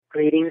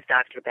Greetings,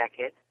 Dr.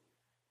 Beckett.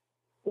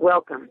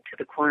 Welcome to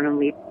the Quantum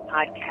Leap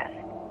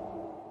podcast.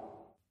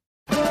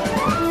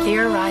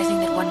 Theorizing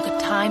that one could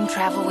time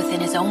travel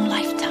within his own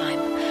lifetime,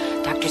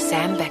 Dr.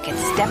 Sam Beckett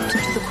stepped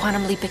into the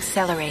Quantum Leap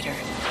accelerator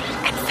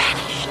and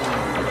vanished.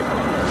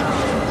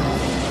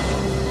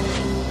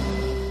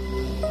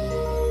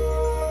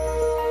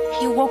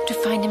 He awoke to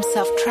find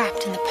himself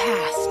trapped in the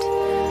past,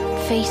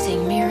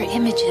 facing mirror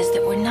images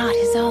that were not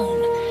his own,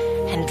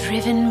 and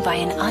driven by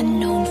an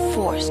unknown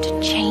force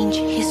to change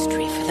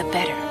history for the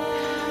better.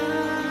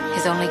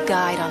 His only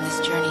guide on this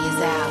journey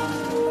is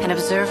Al, an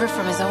observer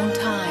from his own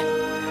time,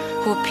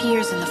 who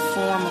appears in the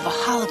form of a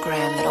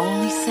hologram that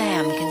only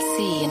Sam can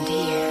see and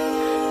hear.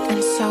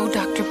 And so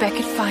Dr.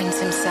 Beckett finds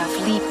himself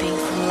leaping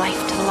from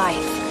life to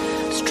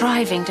life,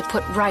 striving to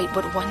put right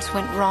what once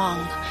went wrong,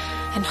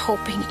 and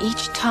hoping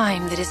each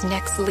time that his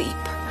next leap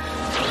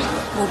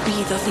will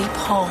be the leap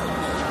home.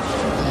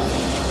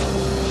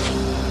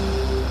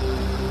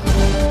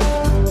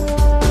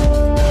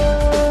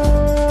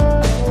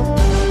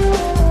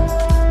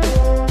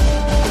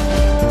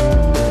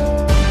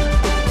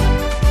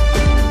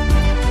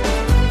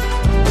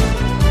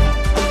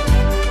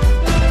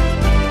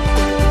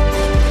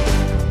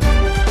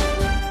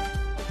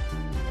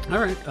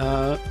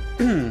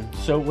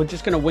 So we're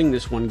just going to wing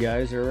this one,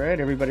 guys. All right,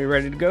 everybody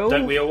ready to go?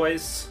 Don't we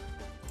always?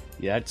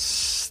 Yeah,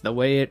 that's the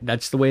way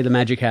the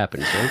magic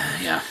happens, right?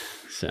 Yeah.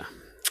 So,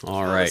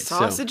 all right. The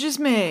sausage is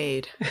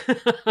made.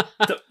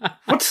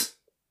 What?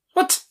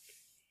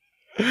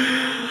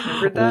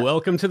 Heard that?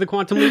 Welcome to the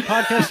Quantum Leap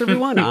podcast,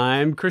 everyone.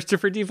 I'm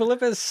Christopher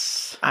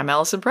DeFilippis. I'm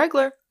Allison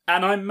Pregler.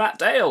 And I'm Matt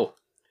Dale.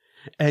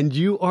 And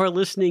you are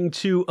listening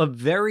to a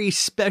very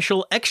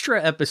special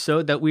extra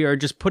episode that we are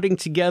just putting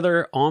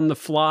together on the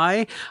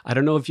fly. I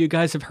don't know if you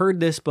guys have heard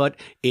this, but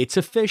it's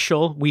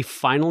official. We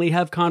finally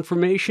have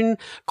confirmation.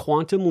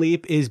 Quantum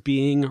Leap is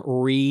being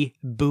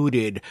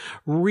rebooted.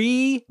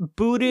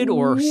 Rebooted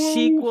or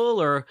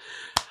sequel or...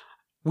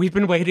 We've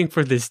been waiting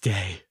for this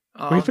day.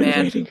 Oh, We've been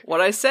man. waiting.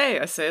 What I say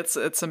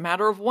it's a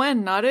matter of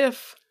when, not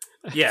if.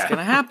 Yeah. It's going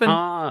to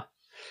happen.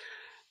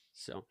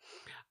 So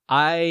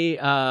I,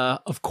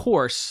 of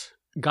course,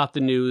 got the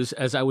news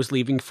as I was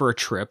leaving for a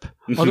trip.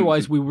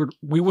 Otherwise, we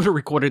would have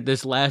recorded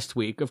this last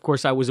week. Of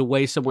course, I was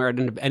away somewhere. I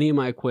didn't have any of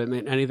my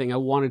equipment, anything. I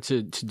wanted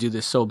to do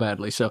this so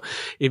badly. So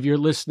if you're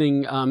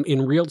listening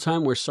in real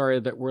time, we're sorry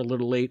that we're a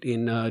little late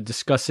in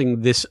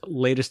discussing this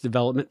latest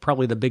development,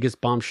 probably the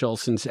biggest bombshell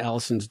since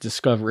Allison's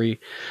discovery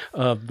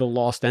of the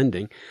lost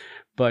ending.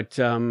 But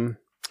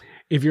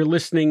if you're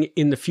listening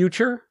in the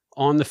future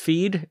on the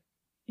feed,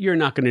 you're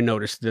not going to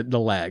notice the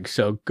lag.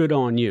 So good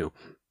on you.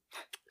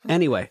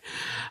 Anyway,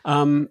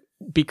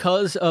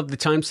 because of the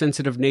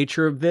time-sensitive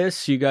nature of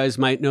this, you guys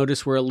might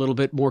notice we're a little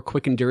bit more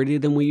quick and dirty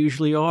than we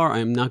usually are.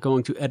 I'm not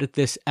going to edit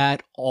this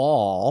at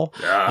all.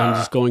 I'm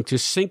just going to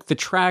sync the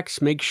tracks,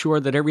 make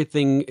sure that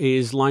everything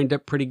is lined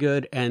up pretty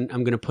good, and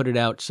I'm going to put it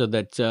out so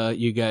that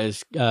you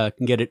guys can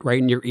get it right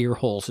in your ear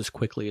holes as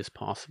quickly as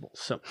possible.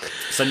 So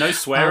no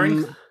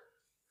swearing?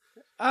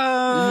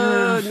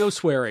 No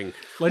swearing.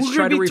 Let's We're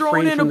try to gonna be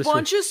throwing refrain in from a the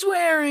bunch of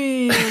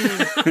swearing.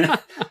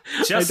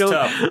 Just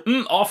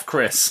off,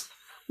 Chris.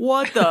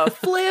 What the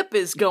flip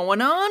is going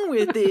on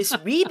with this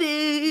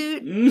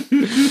reboot?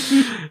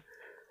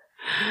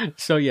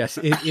 So yes,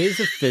 it is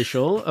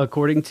official.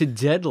 According to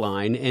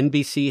Deadline,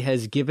 NBC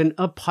has given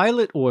a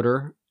pilot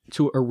order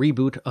to a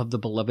reboot of the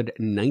beloved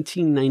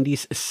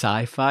 1990s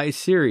sci-fi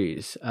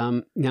series.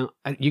 Now,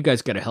 you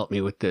guys got to help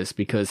me with this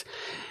because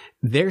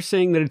they're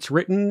saying that it's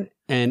written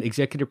and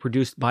executive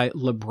produced by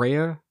La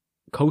Brea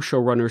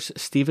co-showrunners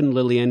Stephen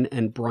Lillian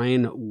and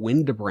Brian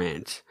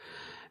Windebrandt,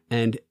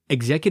 and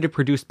executive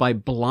produced by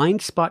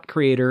Blind Spot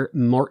creator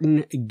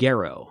Martin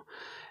Garrow.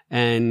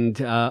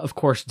 And, of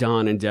course,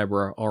 Don and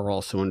Deborah are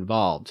also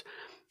involved.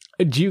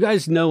 Do you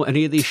guys know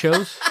any of these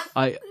shows?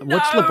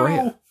 What's La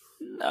Brea?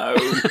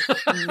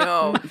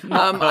 No.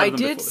 I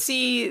did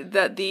see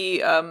that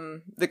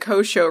the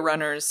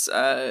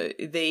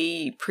co-showrunners,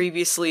 they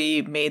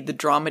previously made the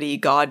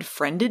dramedy God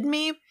Friended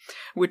Me,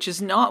 which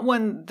is not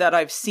one that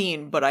I've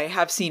seen, but I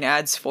have seen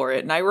ads for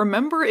it, and I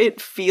remember it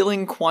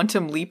feeling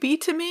Quantum Leapy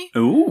to me.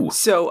 Ooh.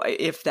 So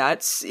if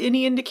that's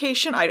any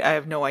indication, I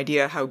have no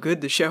idea how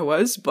good the show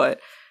was, but,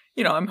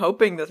 you know, I'm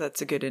hoping that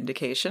that's a good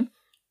indication.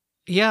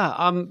 Yeah,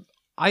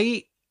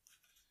 I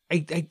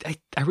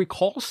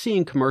recall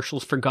seeing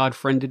commercials for God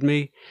Friended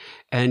Me,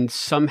 and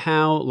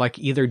somehow like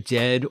either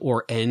Dead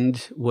or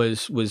End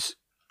was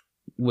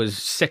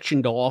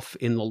sectioned off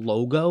in the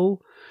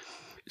logo.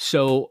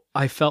 So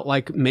I felt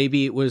like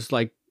maybe it was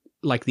like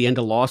the end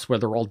of Lost where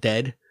they're all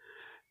dead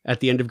at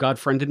the end of God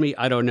Friended Me.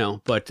 I don't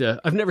know, but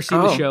I've never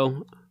seen the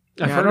show.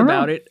 I've heard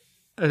about it.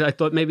 I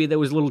thought maybe there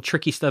was a little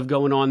tricky stuff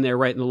going on there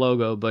right in the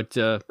logo, but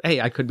hey,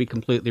 I could be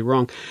completely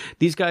wrong.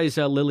 These guys,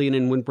 Lillian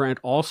and Windebrandt,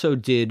 also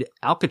did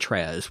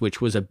Alcatraz,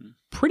 which was a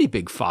pretty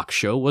big Fox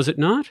show, was it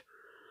not?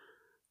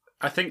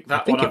 I think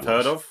I've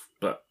heard of,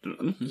 but...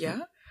 Yeah.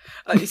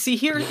 See,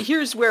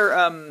 here's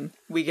where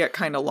we get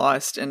kind of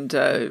lost, and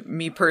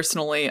me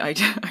personally, I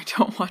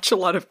don't watch a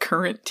lot of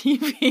current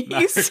TV,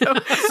 No. so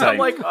I'm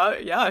like,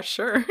 yeah,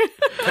 sure.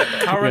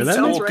 Current's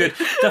sounds more right.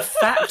 good. The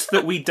fact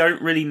that we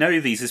don't really know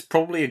these is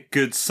probably a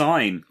good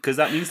sign, because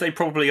that means they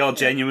probably are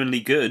genuinely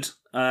good.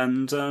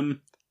 And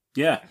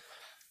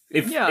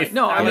if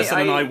Alison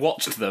and I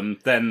watched them,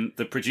 then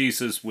the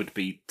producers would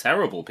be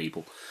terrible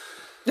people.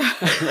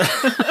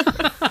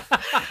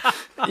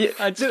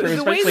 That's true,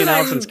 especially in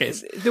Allison's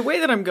case. The way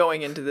that I'm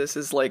going into this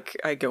is like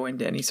I go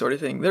into any sort of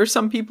thing. There's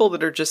some people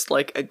that are just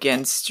like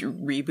against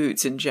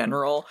reboots in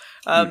general.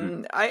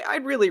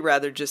 I'd really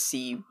rather just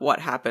see what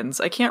happens.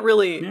 I can't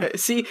really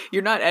see.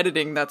 You're not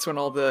editing. That's when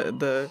all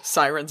the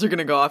sirens are going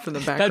to go off in the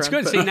background. That's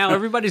good. See, now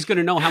everybody's going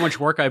to know how much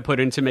work I put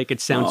in to make it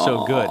sound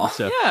so good.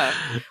 So. Yeah,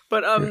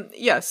 but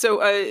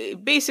So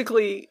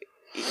basically,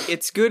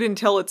 it's good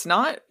until it's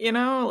not. You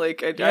know,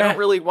 like I don't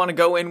really want to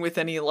go in with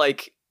any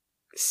like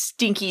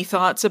stinky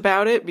thoughts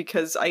about it,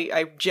 because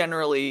I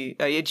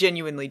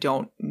genuinely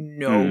don't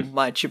know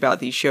much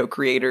about these show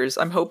creators.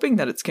 I'm hoping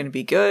that it's going to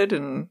be good,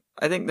 and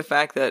I think the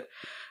fact that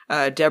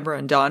Deborah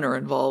and Don are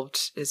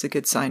involved is a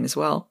good sign as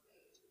well.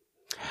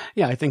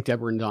 Yeah, I think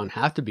Deborah and Don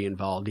have to be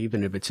involved,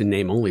 even if it's in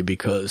name only,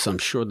 because I'm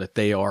sure that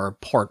they are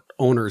part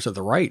owners of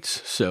the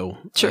rights. So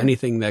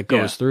anything that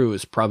goes through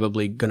is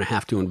probably going to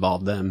have to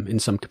involve them in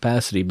some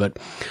capacity. But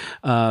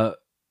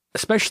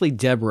especially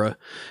Deborah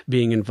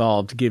being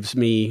involved gives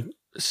me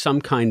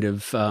some kind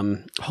of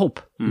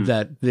hope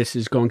that this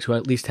is going to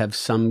at least have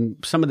some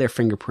of their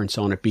fingerprints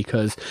on it,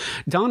 because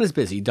Don is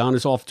busy. Don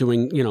is off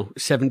doing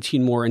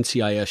 17 more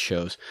NCIS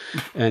shows,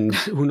 and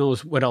who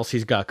knows what else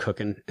he's got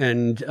cooking.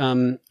 And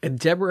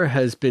Deborah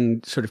has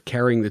been sort of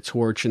carrying the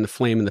torch and the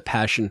flame and the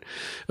passion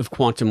of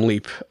Quantum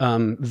Leap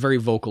very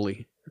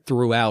vocally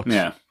throughout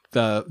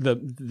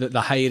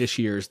the hiatus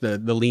years, the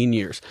lean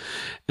years,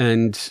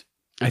 and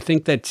I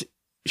think that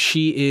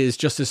she is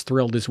just as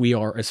thrilled as we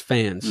are as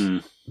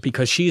fans,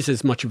 because she's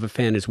as much of a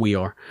fan as we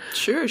are.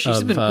 Sure,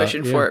 she's been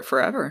pushing for it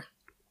forever.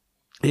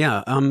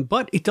 Yeah,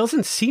 but it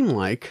doesn't seem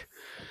like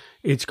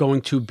it's going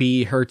to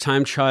be her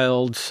time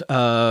child.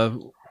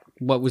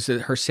 What was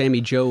it? Her Sammy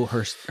Joe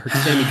story.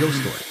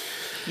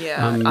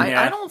 Yeah,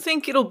 I don't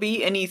think it'll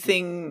be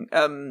anything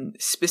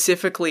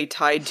specifically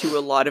tied to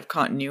a lot of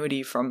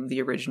continuity from the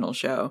original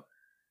show.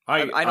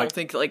 I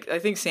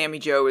think Sammy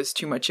Joe is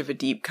too much of a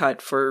deep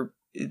cut for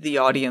the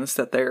audience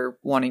that they're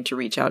wanting to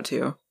reach out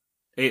to.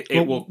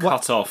 It will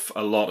cut off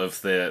a lot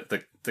of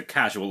the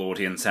casual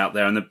audience out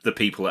there, and the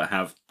people that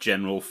have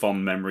general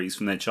fond memories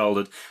from their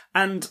childhood.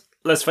 And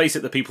let's face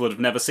it, the people that have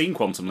never seen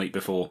Quantum Leap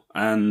before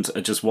and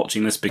are just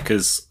watching this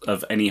because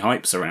of any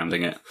hype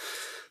surrounding it.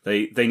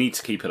 They need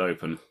to keep it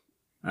open.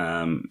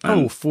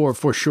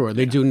 For sure.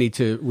 They do need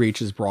to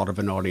reach as broad of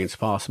an audience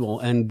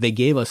possible, and they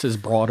gave us as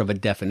broad of a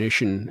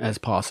definition as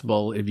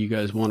possible. If you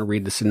guys want to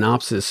read the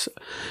synopsis,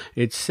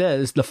 it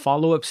says the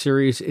follow-up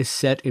series is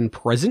set in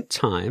present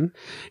time.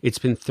 It's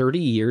been 30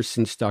 years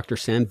since Dr.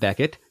 Sam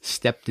Beckett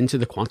stepped into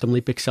the Quantum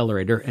Leap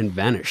Accelerator and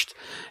vanished.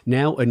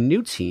 Now a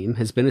new team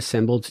has been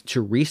assembled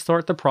to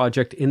restart the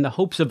project in the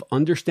hopes of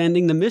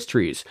understanding the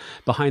mysteries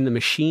behind the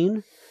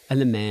machine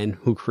and the man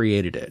who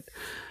created it.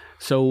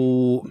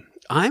 So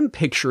I'm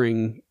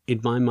picturing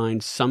in my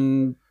mind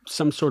some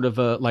sort of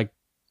a like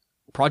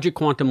Project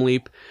Quantum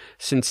Leap,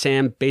 since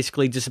Sam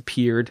basically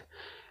disappeared,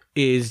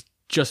 is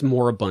just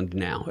moribund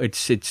now.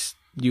 It's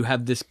you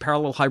have this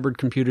parallel hybrid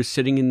computer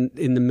sitting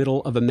in the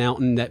middle of a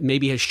mountain that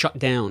maybe has shut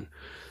down,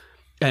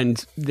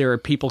 and there are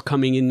people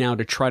coming in now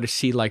to try to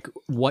see like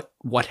what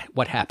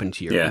happened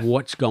here,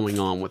 what's going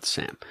on with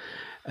Sam.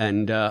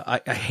 And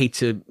I hate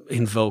to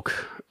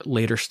invoke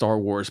later Star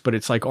Wars, but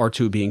it's like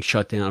R2 being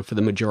shut down for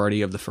the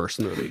majority of the first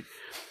movie.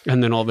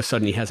 And then all of a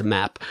sudden he has a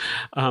map.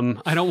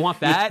 I don't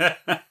want that,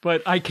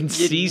 but I can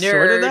see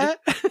sort of that.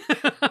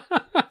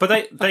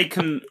 But they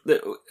can,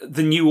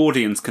 the new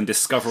audience can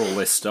discover all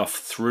this stuff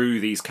through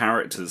these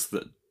characters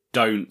that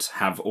don't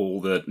have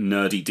all the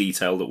nerdy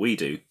detail that we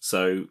do.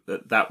 So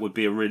that would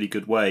be a really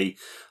good way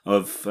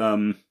of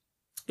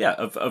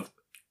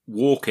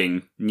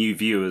walking new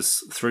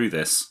viewers through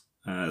this,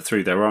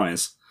 through their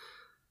eyes.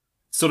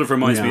 Sort of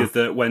reminds me of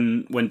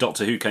when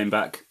Doctor Who came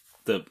back,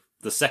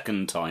 the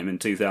second time in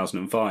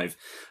 2005,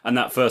 and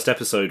that first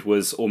episode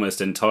was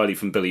almost entirely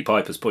from Billie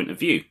Piper's point of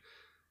view,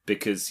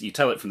 because you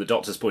tell it from the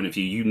Doctor's point of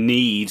view. You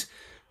need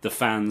the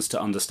fans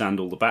to understand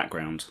all the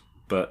background,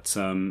 but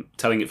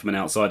telling it from an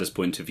outsider's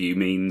point of view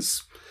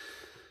means,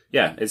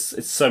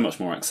 it's so much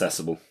more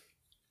accessible.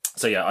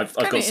 So I've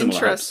got similar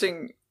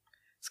interesting.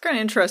 It's kind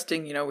of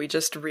interesting. We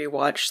just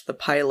rewatched the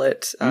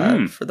pilot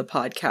for the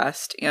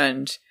podcast,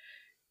 and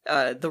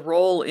the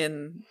role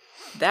in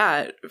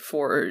that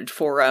for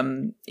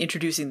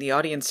introducing the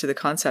audience to the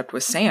concept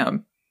was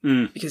Sam,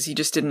 because he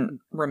just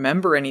didn't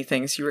remember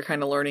anything, so you were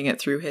kind of learning it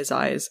through his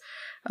eyes.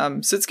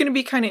 So it's going to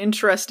be kind of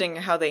interesting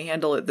how they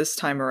handle it this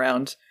time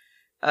around.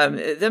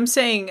 Them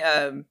saying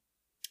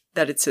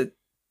that it's a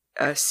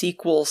a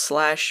sequel /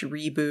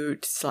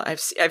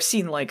 reboot. I've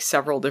seen like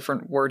several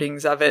different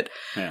wordings of it.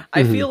 Yeah.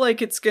 I feel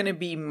like it's going to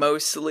be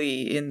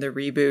mostly in the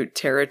reboot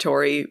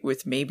territory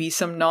with maybe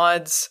some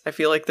nods. I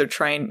feel like they're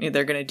going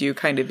to do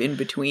kind of in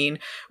between,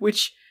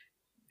 which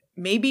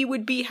maybe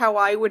would be how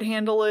I would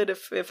handle it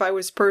if I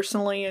was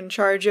personally in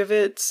charge of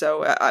it.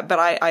 So, but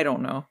I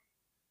don't know.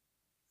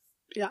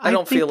 Yeah, I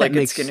don't feel like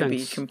it's going to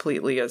be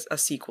completely a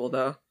sequel,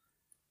 though.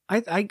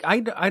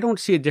 I don't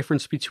see a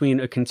difference between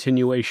a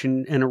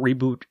continuation and a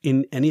reboot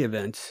in any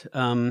event.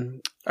 I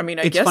mean,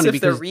 I guess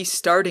if they're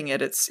restarting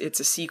it, it's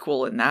a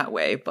sequel in that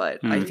way, but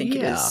I think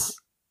it is.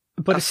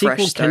 But a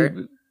sequel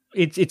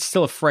it's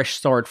still a fresh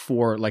start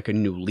for like a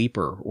new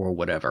leaper or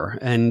whatever.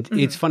 And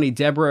it's funny,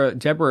 Deborah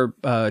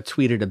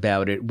tweeted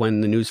about it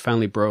when the news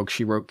finally broke.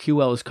 She wrote,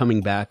 "QL is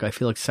coming back. I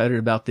feel excited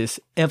about this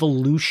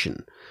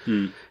evolution."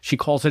 She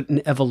calls it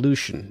an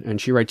evolution. And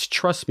she writes,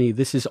 "Trust me,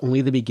 this is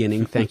only the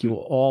beginning. Thank you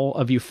all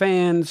of you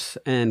fans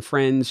and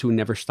friends who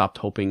never stopped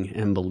hoping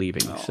and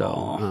believing." Aww.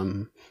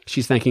 So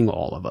she's thanking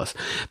all of us.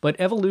 But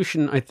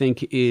evolution, I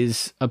think,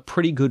 is a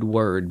pretty good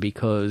word,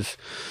 because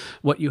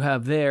what you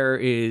have there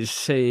is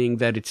saying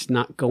that it's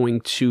not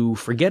going to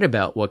forget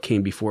about what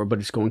came before, but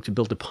it's going to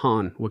build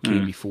upon what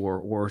came before,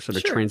 or sort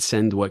of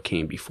transcend what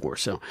came before.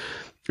 So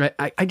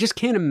I just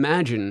can't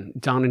imagine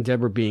Don and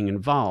Deborah being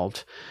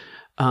involved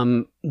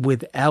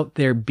without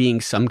there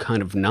being some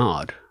kind of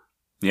nod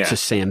to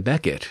Sam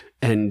Beckett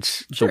and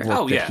the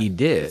work that he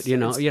did, you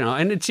know,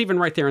 and it's even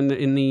right there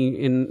in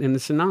the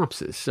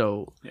synopsis.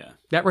 So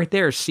that right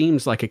there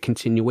seems like a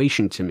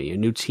continuation to me. A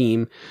new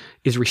team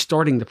is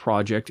restarting the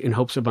project in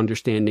hopes of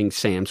understanding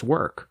Sam's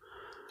work.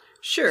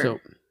 Sure. So,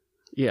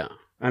 yeah.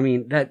 I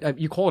mean, that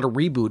you call it a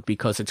reboot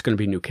because it's going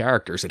to be new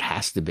characters. It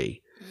has to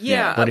be.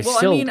 Yeah. But it's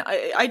still, I mean,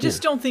 I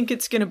just don't think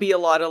it's going to be a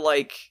lot of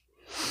like,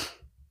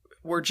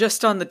 we're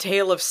just on the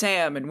tail of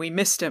Sam and we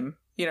missed him.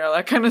 You know,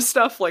 that kind of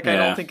stuff. Like, I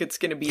don't think it's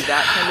going to be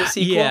that kind of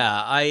sequel.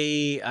 Yeah,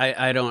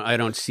 I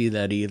don't see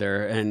that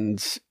either.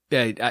 And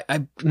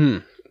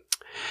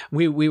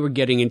we were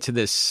getting into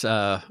this,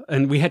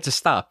 and we had to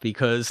stop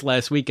because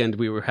last weekend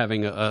we were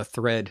having a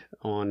thread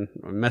on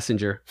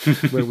Messenger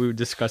where we were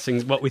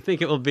discussing what we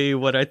think it will be,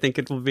 what I think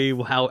it will be,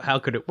 how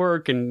could it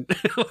work, and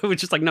we were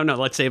just like, no,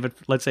 let's save it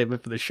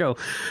for the show,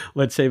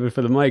 let's save it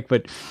for the mic.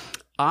 But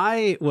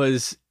I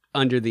was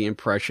under the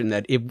impression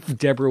that if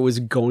Deborah was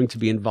going to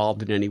be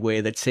involved in any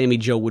way, that Sammy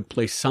Jo would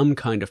play some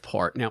kind of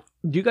part. Now,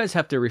 you guys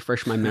have to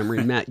refresh my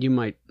memory. Matt, you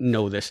might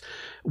know this.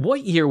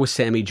 What year was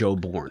Sammy Jo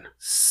born?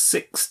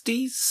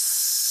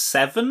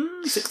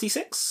 67?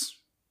 66?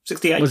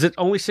 68? Was it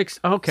only 6?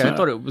 Okay, I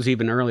thought it was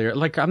even earlier.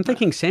 Like, I'm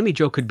thinking Sammy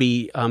Jo could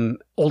be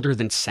older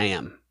than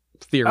Sam,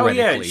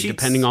 theoretically,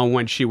 depending on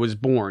when she was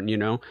born, you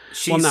know?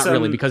 Well, not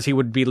really, because he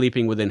would be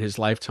leaping within his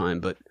lifetime,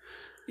 but...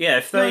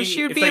 Yeah,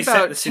 she would be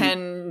about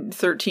 10,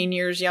 13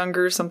 years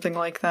younger, something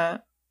like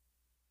that.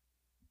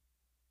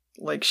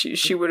 Like,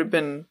 she would have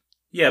been...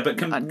 Yeah, but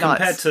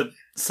compared to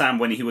Sam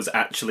when he was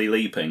actually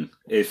leaping,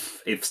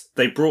 if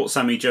they brought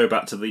Sammy Jo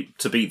back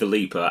to be the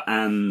leaper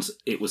and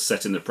it was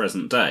set in the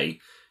present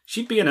day,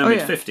 she'd be in her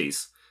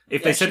mid-50s.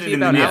 If they said it in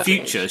the near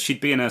future,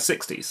 she'd be in her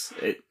 60s.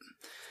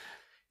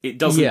 It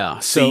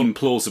doesn't seem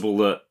plausible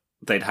that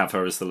they'd have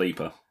her as the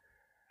leaper.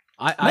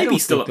 I don't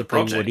still think at the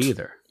project would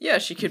either. Yeah,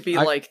 she could be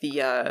like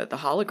the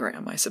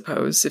hologram, I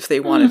suppose, if they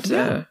wanted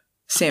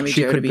Sammy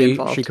Jo to be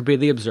involved. She could be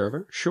the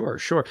observer.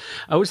 Sure.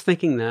 I was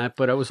thinking that,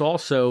 but I was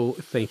also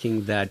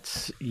thinking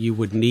that you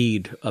would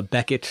need a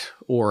Beckett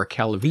or a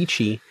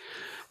Calavici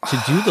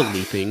to do the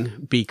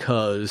leaping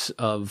because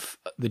of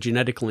the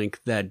genetic link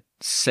that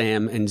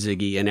Sam and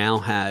Ziggy and Al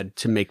had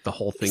to make the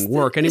whole thing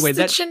work. Anyway, is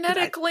the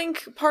genetic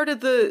link part of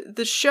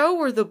the show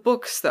or the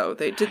books, though?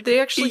 Did they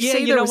actually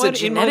say there was a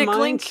genetic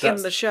link in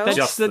the show?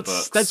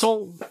 That's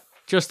all.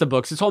 Just the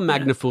books. It's all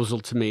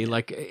magnafuzzle to me.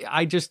 Like,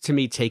 to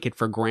me, take it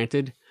for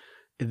granted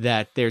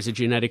that there's a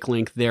genetic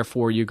link,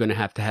 therefore you're going to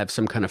have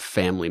some kind of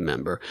family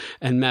member.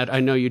 And Matt, I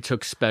know you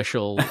took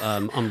special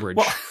umbrage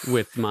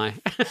with my...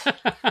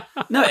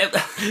 No,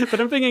 but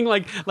I'm thinking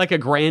like a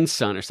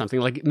grandson or something,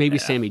 like maybe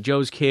Sammy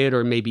Jo's kid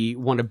or maybe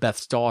one of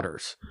Beth's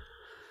daughters.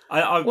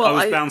 I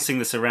was bouncing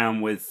this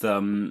around with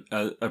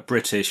a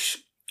British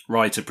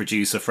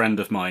writer-producer friend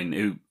of mine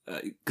who,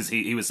 because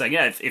he was saying,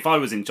 if I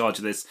was in charge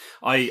of this,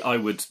 I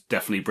would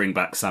definitely bring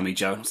back Sammy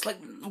Jo. And I was like,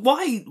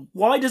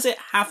 why does it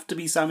have to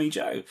be Sammy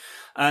Jo?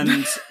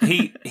 And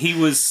he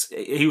was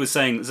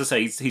saying, as I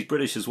say, he's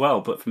British as well,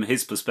 but from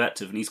his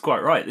perspective, and he's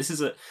quite right.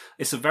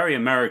 It's a very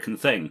American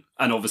thing,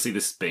 and obviously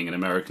this being an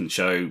American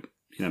show, you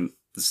know,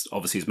 this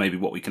obviously is maybe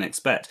what we can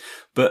expect.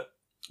 But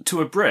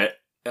to a Brit,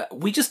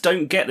 we just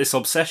don't get this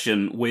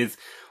obsession with.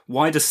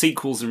 Why do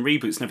sequels and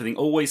reboots and everything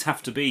always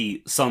have to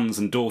be sons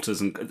and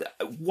daughters? And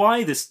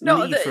why this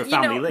need for a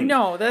family link?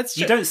 No,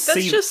 you don't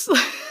see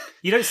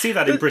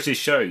that in British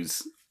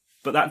shows,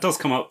 but that does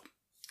come up.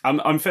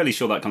 I'm fairly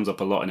sure that comes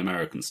up a lot in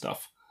American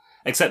stuff,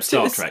 except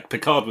Star Trek.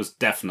 Picard was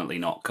definitely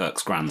not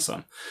Kirk's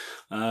grandson,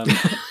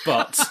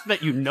 but that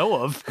you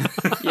know of.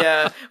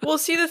 Yeah. Well,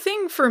 see, the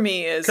thing for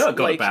me is Kirk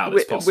got about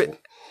as possible.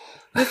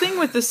 The thing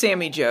with the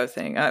Sammy Joe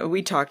thing,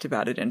 we talked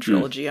about it in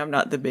Trilogy. I'm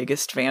not the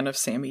biggest fan of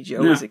Sammy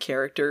Joe as a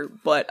character,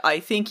 but I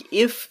think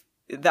if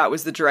that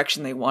was the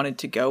direction they wanted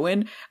to go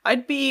in,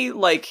 I'd be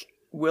like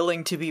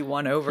willing to be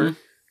won over.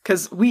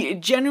 Because we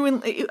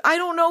genuinely, I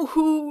don't know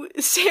who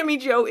Sammy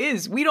Joe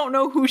is. We don't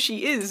know who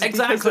she is.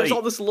 Exactly. Because there's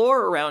all this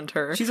lore around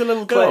her. She's a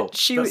little girl.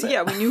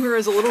 But we knew her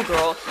as a little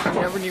girl. We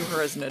never knew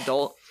her as an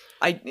adult.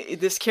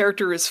 This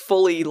character is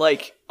fully,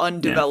 like,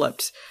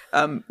 undeveloped,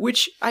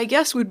 which I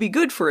guess would be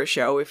good for a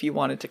show if you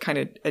wanted to kind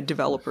of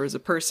develop her as a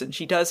person.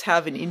 She does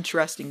have an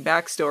interesting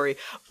backstory,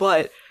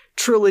 but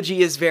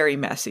Trilogy is very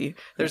messy.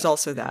 There's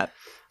also that.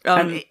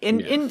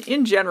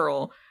 In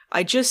general,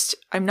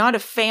 I'm not a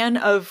fan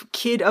of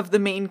kid of the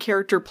main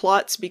character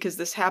plots because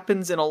this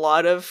happens in a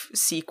lot of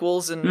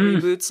sequels and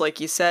reboots, like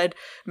you said,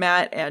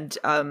 Matt, and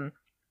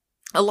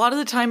a lot of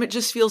the time it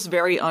just feels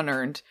very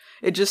unearned.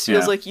 It just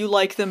feels like you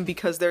like them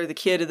because they're the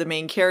kid of the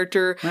main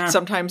character.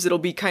 Sometimes it'll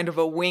be kind of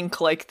a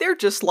wink, like they're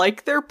just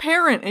like their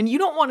parent, and you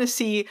don't want to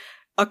see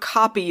a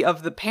copy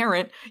of the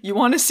parent. You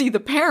want to see the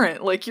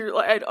parent. Like you're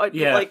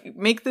like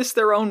make this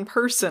their own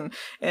person,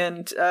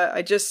 and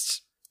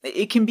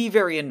it can be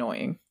very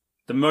annoying.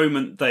 The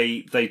moment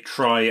they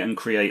try and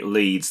create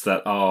leads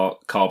that are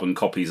carbon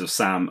copies of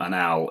Sam and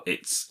Al,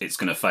 it's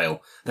going to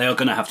fail. They are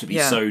going to have to be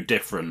so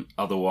different,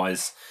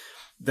 otherwise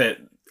that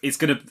it's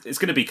going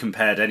to be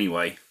compared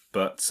anyway.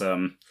 But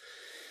Sammy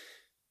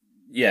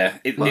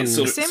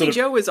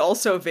Joe is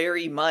also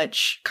very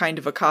much kind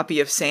of a copy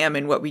of Sam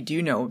in what we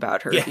do know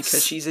about her,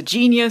 because she's a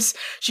genius.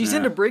 She's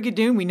into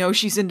Brigadoon. We know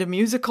she's into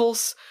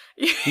musicals.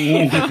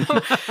 You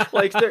know?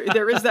 Like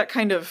there is that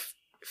kind of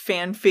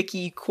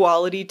fanficky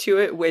quality to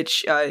it,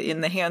 which in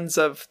the hands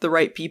of the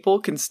right people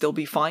can still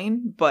be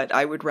fine, but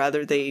I would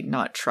rather they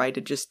not try to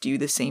just do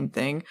the same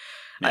thing.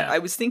 I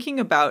was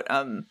thinking about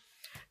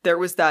there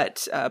was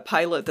that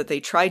pilot that they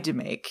tried to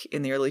make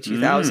in the early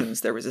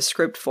 2000s. There was a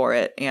script for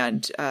it,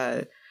 and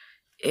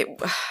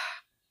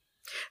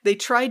they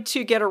tried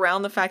to get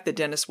around the fact that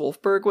Dennis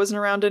Wolfberg wasn't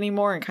around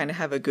anymore and kind of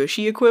have a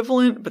gushy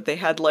equivalent, but they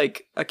had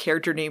like a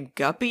character named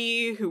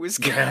Guppy who was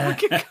kind of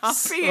like a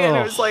copy, and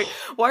it was like,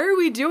 why are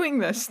we doing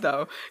this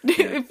though?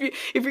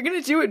 If you're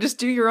gonna do it, just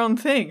do your own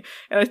thing.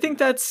 And I think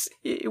that's,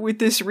 with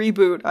this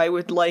reboot, I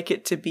would like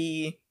it to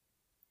be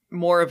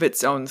more of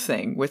its own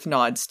thing with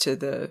nods to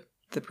the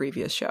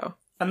previous show.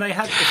 And they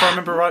had, if I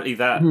remember rightly,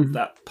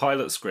 that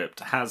pilot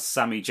script has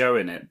Sammy Joe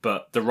in it,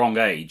 but the wrong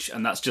age,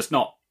 and that's just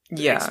not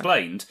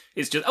explained.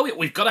 It's just,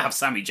 we've got to have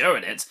Sammy Joe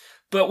in it,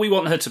 but we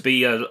want her to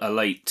be a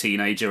late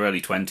teenager,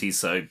 early 20s,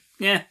 so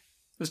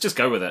let's just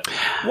go with it.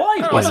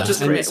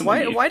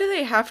 Why do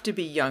they have to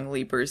be young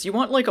leapers? You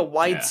want like a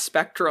wide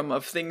spectrum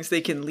of things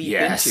they can leap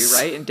into,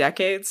 right? In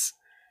decades?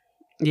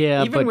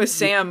 Yeah, even with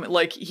Sam,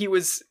 like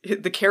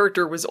the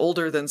character was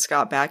older than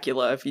Scott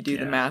Bakula if you do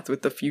the math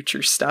with the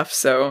future stuff.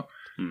 So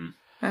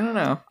I don't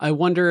know. I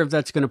wonder if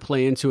that's going to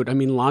play into it. I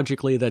mean,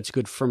 logically, that's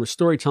good from a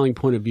storytelling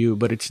point of view,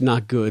 but it's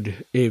not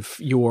good if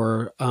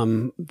you're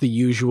the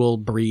usual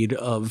breed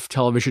of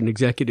television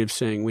executives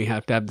saying we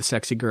have to have the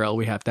sexy girl,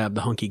 we have to have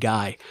the hunky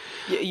guy.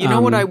 You know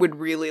what I would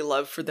really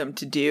love for them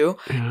to do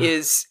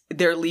is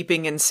they're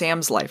leaping in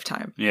Sam's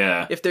lifetime.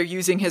 Yeah. If they're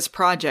using his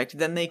project,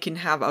 then they can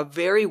have a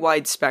very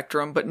wide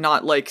spectrum, but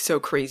not like so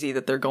crazy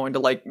that they're going to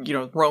like,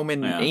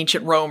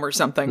 ancient Rome or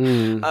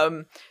something.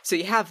 So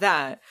you have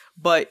that.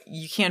 But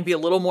you can be a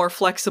little more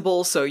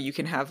flexible, so you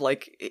can have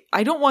like,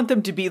 I don't want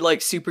them to be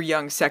like super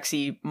young,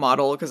 sexy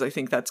model, because I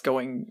think that's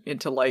going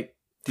into like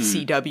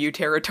CW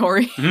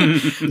territory.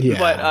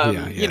 But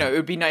it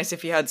would be nice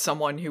if you had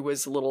someone who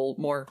was a little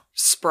more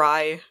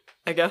spry,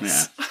 I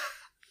guess.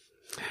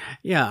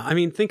 Yeah, I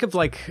mean, think of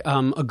like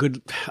a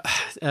good.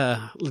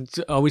 It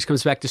always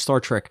comes back to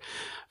Star Trek.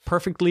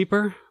 Perfect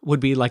leaper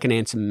would be like an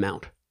Anson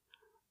Mount.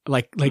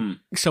 Like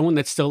someone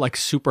that's still like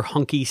super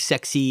hunky,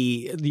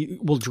 sexy,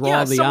 will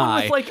draw the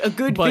eye. With like a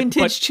good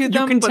vintage to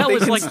them, you can tell they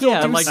it's can like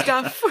still do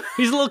stuff.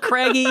 He's a little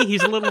craggy.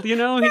 He's a little,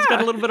 he's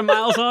got a little bit of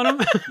miles on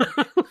him.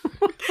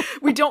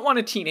 We don't want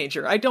a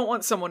teenager. I don't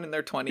want someone in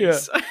their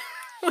 20s. Yeah.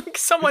 Like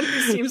someone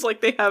who seems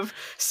like they have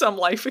some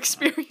life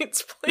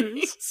experience,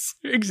 please.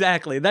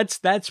 Exactly.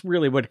 That's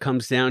really what it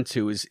comes down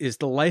to is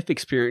the life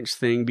experience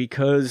thing,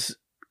 because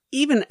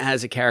even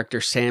as a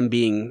character, Sam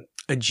being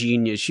a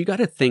genius, you got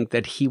to think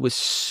that he was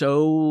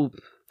so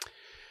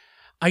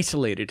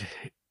isolated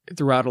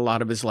throughout a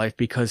lot of his life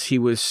because he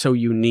was so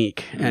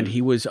unique and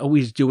he was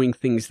always doing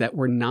things that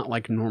were not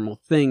like normal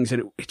things.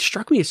 And it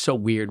struck me as so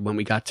weird when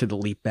we got to the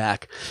leap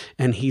back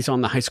and he's on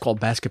the high school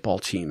basketball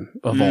team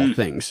of all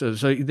things. So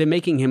they're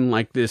making him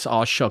like this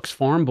aw shucks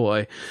farm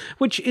boy,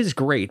 which is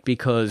great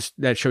because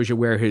that shows you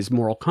where his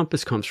moral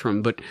compass comes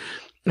from. But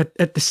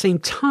at the same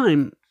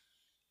time,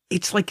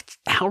 it's like,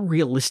 how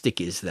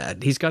realistic is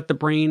that? He's got the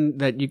brain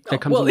that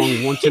comes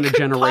along once in a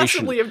generation. He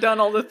possibly have done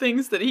all the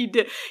things that he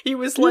did. He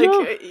was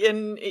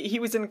he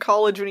was in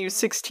college when he was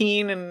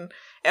 16 and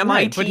MIT.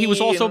 Right, but he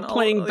was also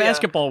playing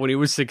basketball when he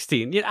was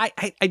 16. Yeah,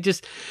 I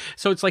just,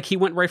 so it's like he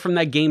went right from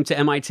that game to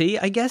MIT,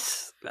 I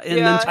guess, and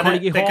then to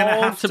Carnegie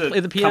Hall to play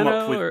the piano. Come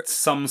up with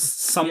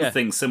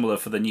something similar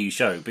for the new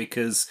show,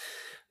 because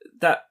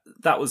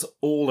that was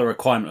all a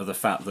requirement of the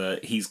fact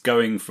that he's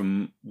going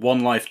from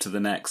one life to the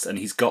next and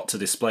he's got to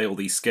display all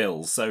these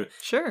skills. So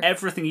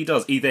everything he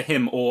does, either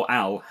him or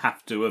Al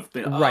have to have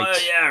been, right.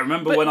 Oh yeah,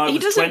 remember when I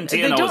was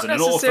 20 and I was an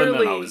orphan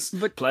and I was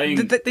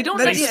playing. They don't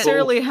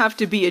necessarily have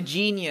to be a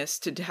genius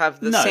to have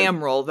the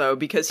Sam role, though,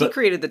 because he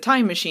created the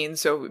time machine.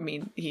 So, I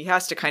mean, he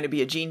has to kind of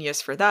be a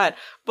genius for that.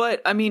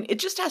 But, I mean, it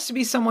just has to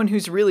be someone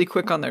who's really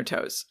quick on their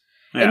toes.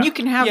 Yeah. And you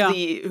can have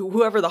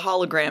whoever the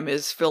hologram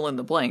is fill in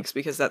the blanks,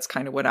 because that's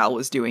kind of what Al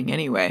was doing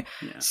anyway.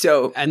 Yeah.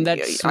 So, and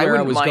that's where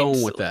I was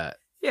going with that.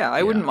 Yeah,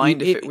 I wouldn't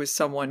mind if it was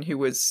someone who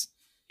was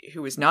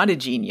not a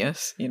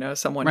genius,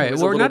 someone who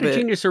was or not a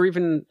genius, or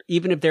even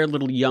if they're a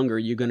little younger,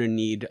 you're going to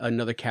need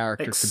another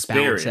character to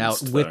balance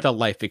out with the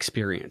life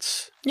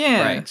experience.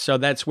 Yeah. Right. So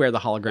that's where the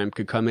hologram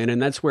could come in,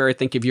 and that's where I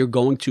think if you're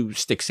going to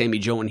stick Sammy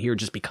Jo in here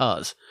just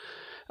because.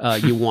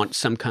 You want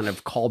some kind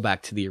of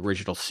callback to the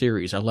original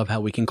series. I love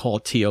how we can call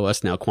it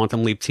TOS now,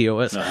 Quantum Leap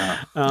TOS.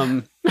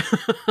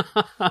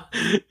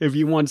 If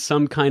you want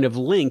some kind of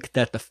link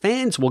that the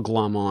fans will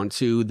glom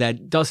onto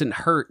that doesn't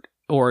hurt,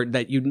 or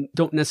that you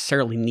don't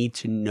necessarily need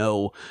to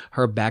know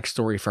her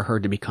backstory for her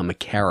to become a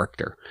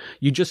character.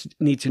 You just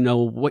need to know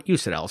what you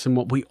said, Allison,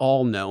 what we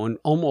all know, and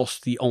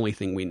almost the only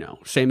thing we know.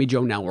 Sammy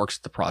Jo now works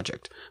at the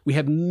project. We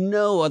have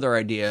no other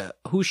idea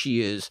who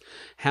she is,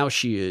 how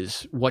she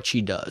is, what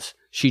she does.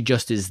 She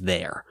just is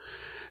there.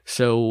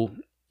 So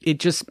it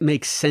just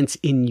makes sense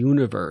in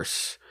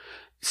universe,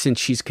 since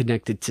she's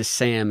connected to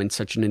Sam in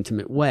such an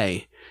intimate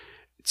way,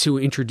 to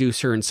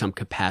introduce her in some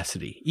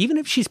capacity. Even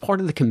if she's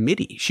part of the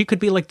committee, she could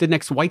be like the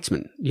next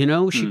Weitzman,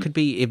 She could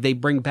be, if they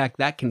bring back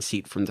that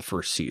conceit from the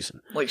first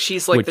season. Like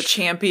she's like the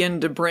champion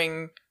to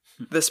bring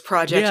this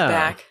project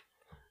back.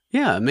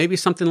 Yeah, maybe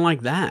something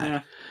like that.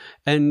 Yeah.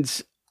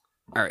 And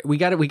all right, we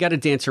got to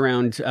dance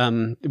around.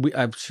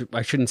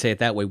 I shouldn't say it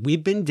that way.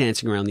 We've been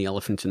dancing around the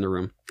elephant in the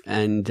room,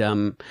 and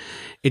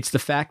it's the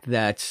fact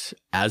that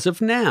as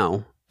of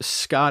now,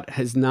 Scott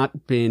has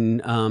not been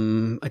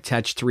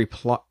attached to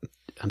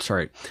I'm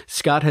sorry.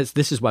 Scott has.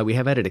 This is why we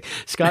have editing.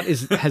 Scott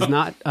has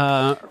not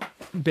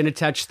been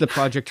attached to the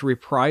project to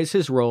reprise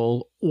his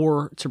role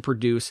or to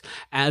produce,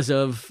 as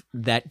of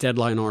that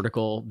Deadline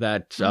article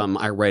that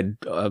I read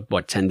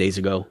 10 days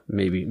ago,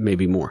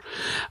 maybe more.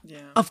 Yeah.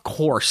 Of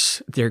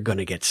course, they're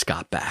gonna get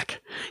Scott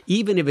back,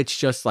 even if it's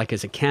just like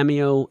as a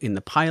cameo in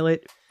the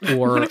pilot.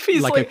 Or what if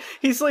he's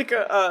he's like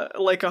a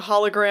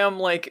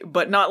hologram,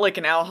 but not like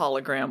an Al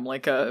hologram,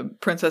 like a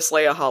Princess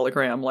Leia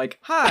hologram, like,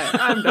 hi,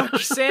 I'm Dr.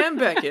 Sam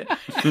Beckett.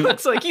 It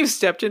looks like you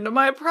stepped into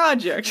my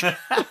project.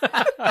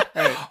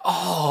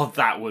 Oh,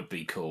 that would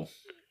be cool.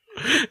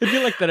 It'd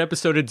be like that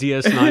episode of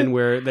DS9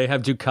 where they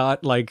have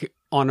Ducat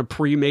on a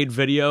pre-made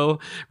video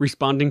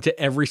responding to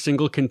every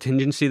single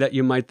contingency that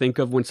you might think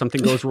of when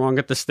something goes wrong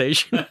at the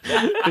station.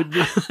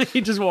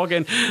 You just walk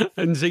in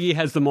and Ziggy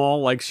has them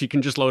all, she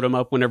can just load them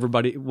up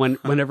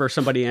whenever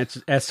somebody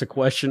asks a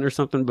question or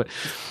something. But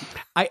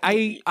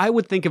I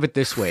would think of it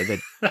this way, that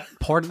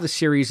part of the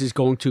series is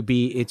going to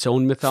be its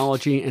own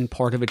mythology and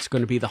part of it's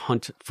going to be the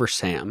hunt for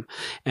Sam.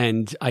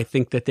 And I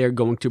think that they're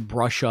going to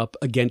brush up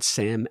against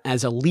Sam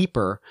as a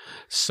leaper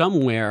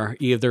somewhere,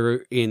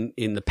 either in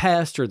the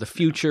past or the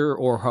future,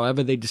 or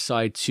however they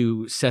decide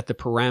to set the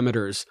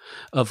parameters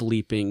of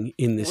leaping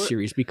in this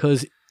series.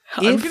 Because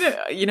I'm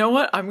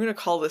gonna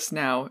call this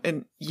now,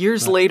 and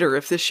years later,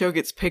 if this show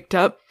gets picked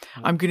up,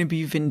 I'm gonna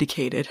be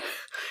vindicated.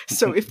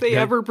 So if they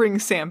ever bring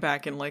Sam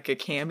back in a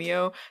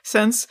cameo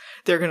sense,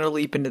 they're gonna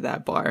leap into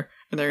that bar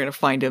and they're gonna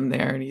find him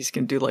there, and he's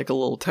gonna do a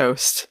little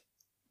toast.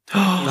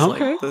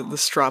 Okay, the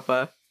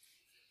strappa.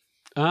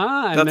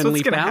 And that's then what's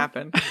leap going to out.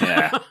 happen.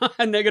 Yeah.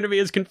 And they're going to be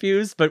as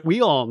confused, but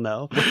we all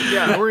know.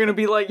 Yeah, we're going to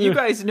be like, you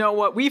guys know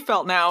what we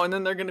felt now, and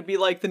then they're going to be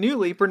like, the new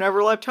leaper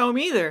never left home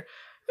either.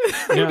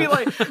 They'll be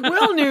like,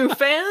 well, new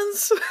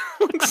fans,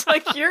 looks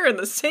like you're in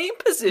the same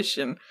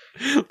position.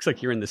 Looks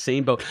like you're in the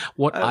same boat.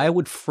 What I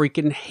would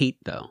freaking hate,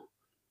 though,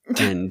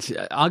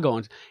 and I'll go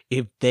on,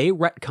 if they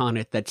retcon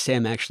it that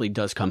Sam actually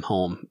does come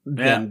home,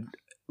 then...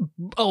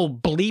 Oh,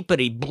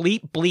 bleepity,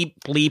 bleep, bleep,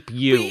 bleep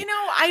you.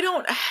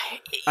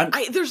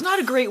 But there's not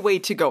a great way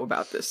to go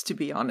about this, to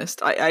be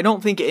honest. I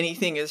don't think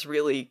anything is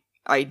really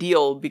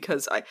ideal,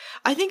 because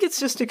I think it's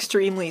just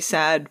extremely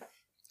sad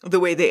the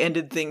way they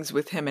ended things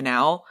with him and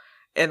Al.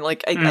 And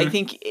I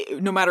think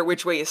no matter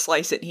which way you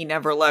slice it, he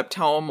never leapt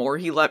home, or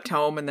he leapt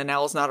home and then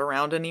Al's not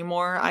around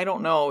anymore. I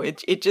don't know.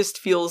 It just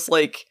feels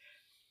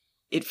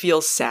it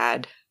feels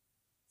sad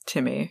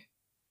to me.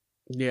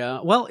 Yeah,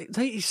 well,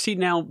 see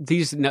now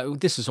this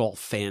is all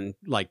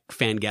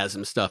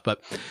fangasm stuff,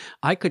 but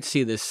I could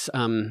see this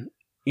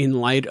in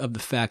light of the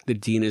fact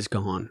that Dean is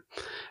gone,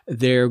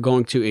 they're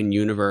going to, in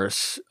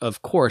universe,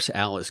 of course,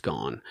 Al is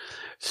gone.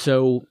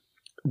 So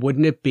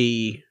wouldn't it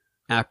be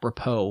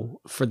apropos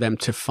for them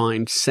to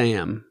find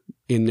Sam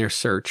in their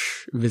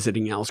search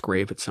visiting Al's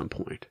grave at some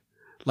point?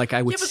 Like,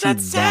 I would see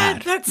that's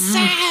sad. That's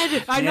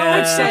sad. I know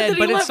it's sad,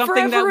 but it's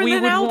something that we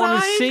would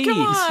want to see.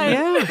 Come on.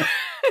 Yeah.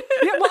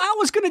 Yeah, well, Al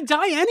was going to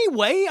die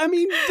anyway. I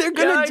mean, they're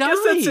going to die. I guess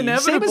that's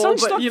inevitable,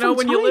 but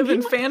when you live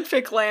in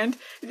fanfic land,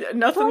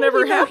 nothing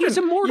ever happened. He's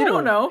immortal. You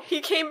don't know.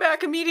 He came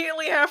back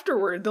immediately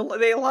afterward.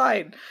 They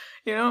lied.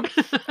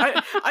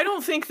 I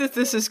don't think that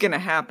this is going to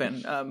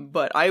happen,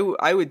 but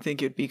I would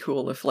think it'd be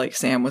cool if, like,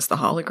 Sam was the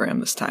hologram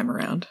this time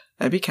around.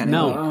 That'd be kind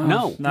of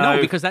cool.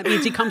 No, because that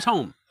means he comes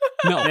home.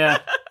 No. Yeah.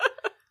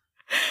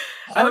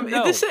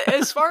 This,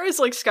 as far as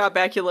like Scott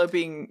Bakula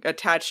being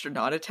attached or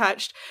not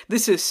attached,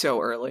 this is so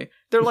early.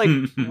 They're like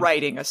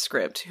writing a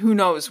script. Who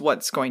knows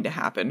what's going to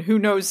happen? Who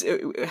knows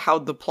how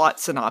the plot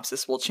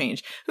synopsis will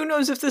change? Who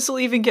knows if this will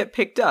even get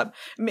picked up?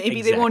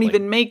 Maybe they won't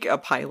even make a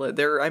pilot.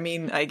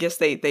 I guess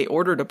they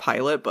ordered a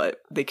pilot, but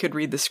they could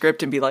read the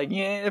script and be like,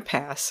 yeah,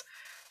 pass.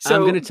 So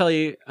I'm going to tell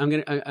you. I'm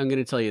going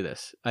to tell you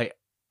this. I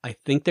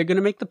think they're going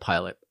to make the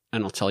pilot,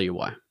 and I'll tell you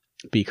why.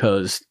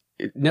 Because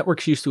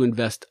networks used to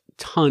invest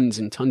tons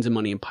and tons of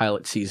money in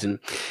pilot season.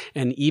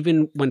 And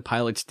even when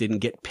pilots didn't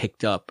get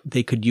picked up,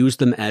 they could use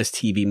them as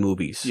TV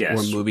movies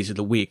or movies of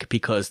the week,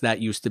 because that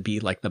used to be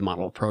like the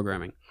model of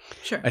programming.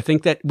 Sure. I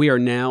think that we are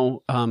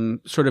now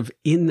sort of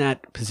in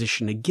that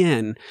position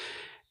again,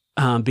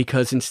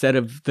 because instead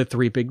of the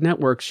 3 big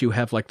networks, you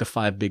have like the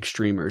 5 big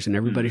streamers, and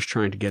everybody's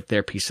trying to get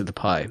their piece of the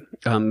pie.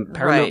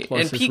 Paramount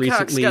Plus and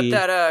Peacock's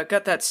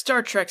got that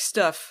Star Trek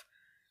stuff.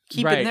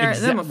 Keeping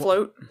them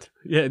afloat.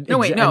 Yeah, no,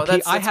 wait, no,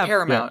 that's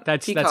Paramount. Yeah,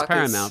 that's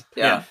Paramount.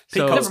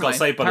 Peacock's got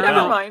saved by the bell.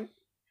 Never mind.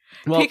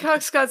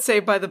 Peacock's got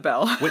saved by the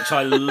bell. Which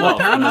I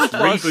love. And as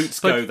reboots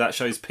go, that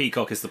shows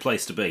Peacock is the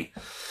place to be.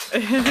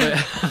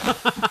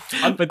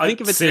 But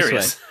think of it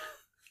serious. This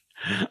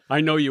way.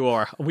 I know you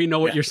are. We know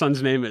what your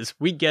son's name is.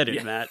 We get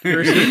it, Matt.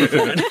 You're a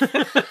super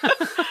fan.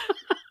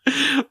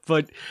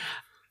 But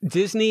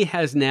Disney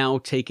has now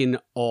taken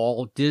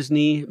all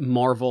Disney,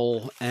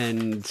 Marvel,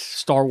 and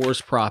Star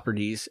Wars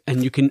properties,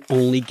 and you can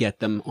only get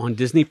them on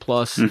Disney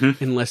Plus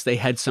unless they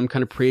had some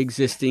kind of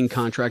pre-existing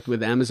contract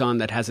with Amazon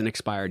that hasn't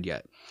expired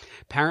yet.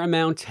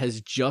 Paramount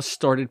has just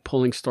started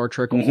pulling Star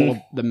Trek on all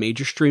of the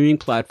major streaming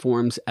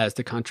platforms as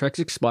the contracts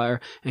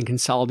expire and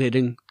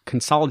consolidating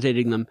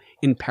them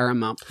in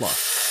Paramount Plus.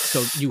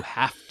 So you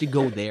have to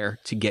go there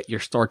to get your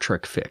Star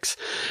Trek fix.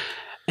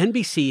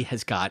 NBC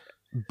has got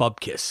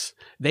Bubkiss.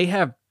 They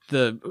have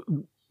the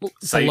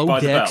Below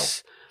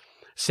Decks,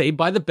 Saved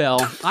by the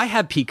Bell. I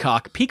have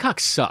Peacock.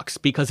 Peacock sucks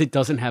because it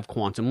doesn't have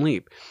Quantum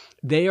Leap.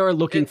 They are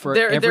looking for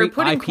they're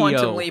putting IPO.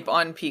 Quantum Leap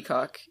on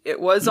Peacock.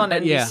 It was on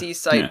NBC's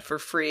site for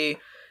free,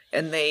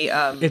 and they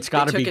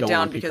took it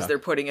down because they're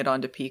putting it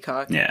onto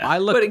Peacock. Yeah,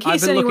 but in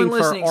case anyone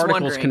listening is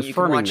wondering, you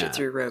can watch it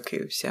through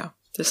Roku. So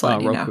just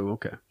letting you know. Roku,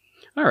 okay.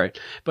 All right.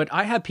 But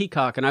I have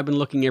Peacock, and I've been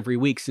looking every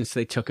week since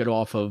they took it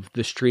off of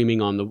the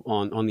streaming on the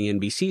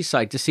NBC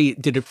site to see,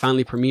 did it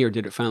finally premiere?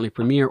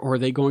 Or are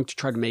they going to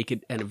try to make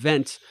it an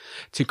event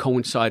to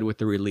coincide with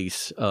the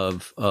release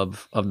of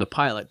the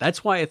pilot?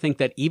 That's why I think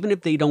that even if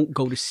they don't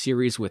go to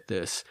series with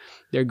this,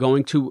 they're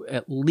going to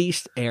at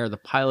least air the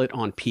pilot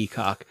on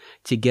Peacock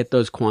to get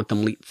those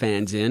Quantum Leap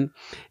fans in,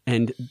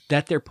 and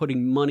that they're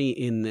putting money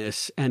in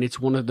this, and it's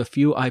one of the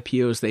few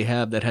IPOs they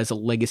have that has a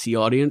legacy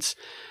audience.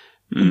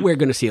 We're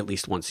going to see at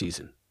least one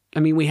season.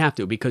 I mean, we have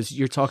to, because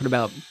you're talking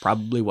about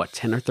probably,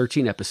 10 or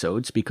 13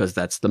 episodes, because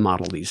that's the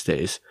model these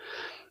days.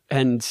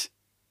 And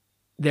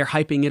they're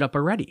hyping it up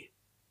already.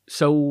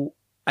 So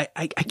I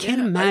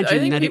can't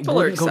imagine that it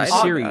wouldn't go to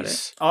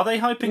series. Are they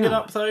hyping it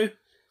up, though?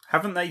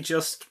 Haven't they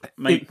just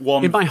made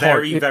one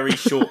very, very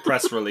short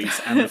press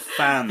release, and the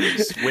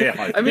fans, we're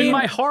hyping? I mean, in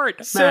my heart,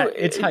 Matt,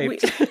 it's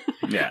hyped.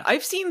 Yeah,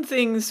 I've seen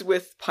things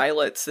with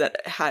pilots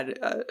that had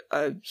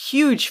a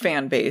huge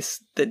fan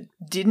base that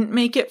didn't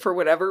make it for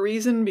whatever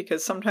reason,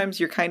 because sometimes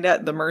you're kind of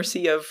at the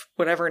mercy of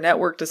whatever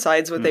network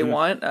decides what they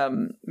want.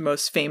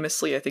 Most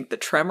famously, I think the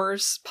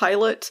Tremors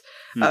pilot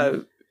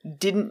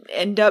didn't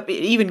end up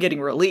even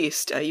getting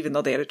released, even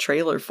though they had a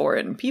trailer for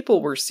it, and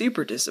people were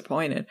super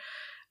disappointed.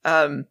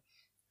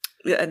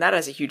 And that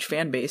has a huge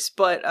fan base.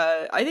 But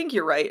I think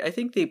you're right. I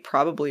think they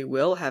probably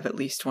will have at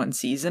least one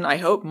season. I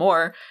hope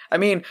more. I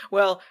mean,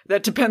 well,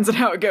 that depends on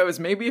how it goes.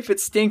 Maybe if it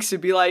stinks,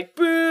 it'd be like,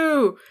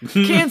 boo,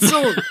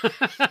 canceled.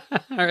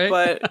 All right.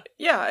 But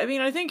yeah, I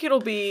mean, I think it'll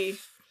be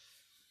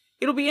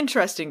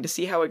interesting to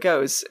see how it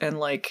goes. And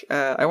like,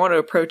 I want to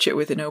approach it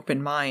with an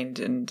open mind.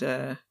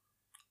 And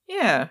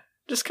yeah,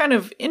 just kind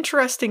of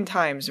interesting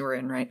times we're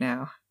in right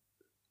now.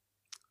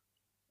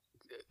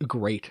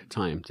 Great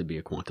time to be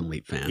a Quantum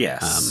Leap fan.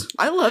 Yes.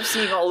 I love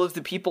seeing all of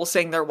the people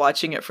saying they're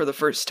watching it for the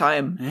first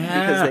time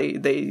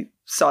because they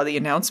saw the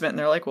announcement and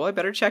they're like, well, I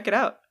better check it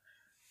out.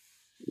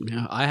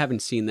 Yeah, I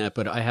haven't seen that,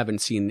 but I haven't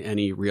seen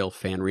any real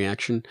fan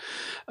reaction.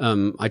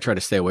 I try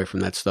to stay away from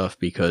that stuff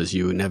because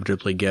you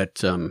inevitably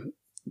get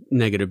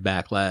negative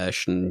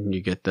backlash, and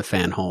you get the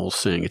fan holes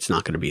saying it's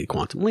not going to be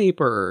Quantum Leap,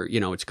 or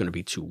it's going to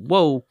be too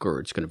woke, or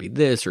it's going to be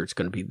this, or it's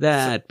going to be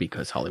that,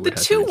 because Hollywood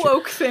has too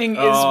woke thing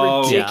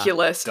is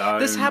ridiculous. Yeah,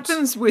 this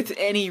happens with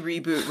any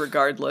reboot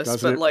regardless.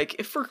 Doesn't but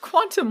if for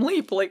Quantum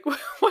Leap,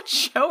 what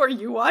show are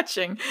you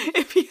watching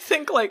if you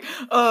think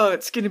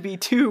it's going to be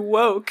too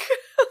woke?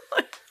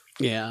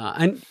 Yeah,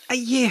 and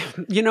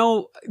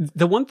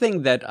the one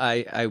thing that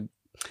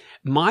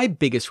my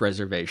biggest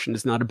reservation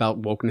is not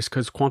about wokeness,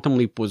 because Quantum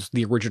Leap was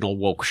the original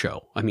woke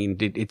show. I mean,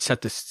 it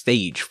set the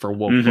stage for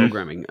woke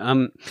programming.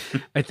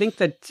 I think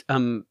that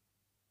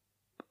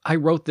I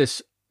wrote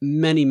this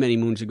many, many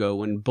moons ago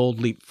when Bold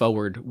Leap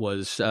Forward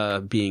was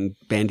being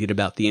bandied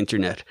about the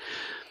internet,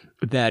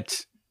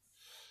 that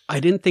I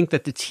didn't think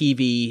that the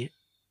TV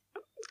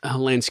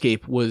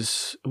landscape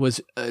was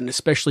an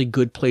especially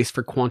good place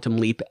for Quantum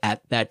Leap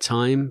at that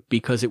time,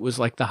 because it was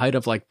the height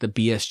of the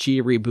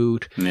BSG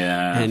reboot,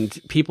 and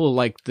people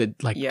liked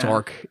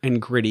dark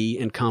and gritty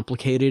and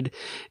complicated,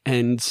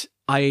 and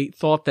I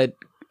thought that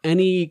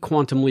any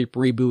Quantum Leap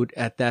reboot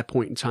at that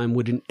point in time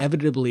would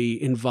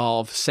inevitably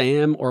involve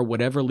Sam or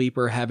whatever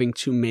leaper having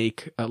to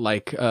make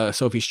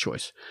Sophie's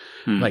Choice,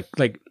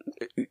 like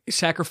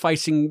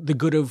sacrificing the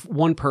good of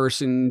one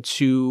person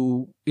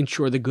to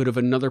ensure the good of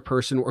another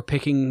person, or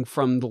picking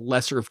from the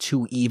lesser of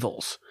two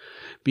evils.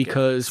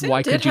 Because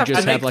why could you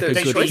just have a good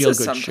feel-good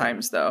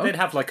sometimes, show? Though they'd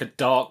have a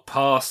dark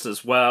past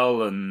as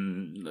well,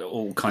 and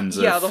all kinds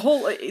of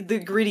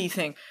the gritty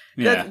thing.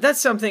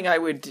 That's something I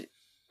would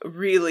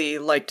really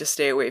like to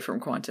stay away from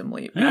Quantum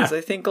Leap, because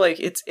I think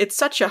it's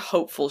such a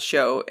hopeful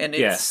show, and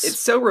it's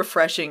so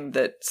refreshing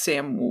that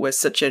Sam was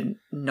such a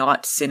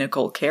not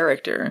cynical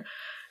character,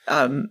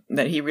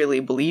 that he really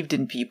believed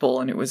in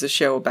people, and it was a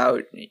show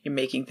about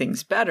making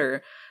things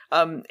better.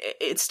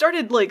 It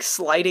started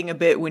sliding a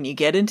bit when you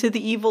get into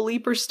the evil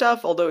leaper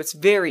stuff, although it's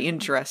very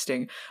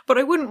interesting, but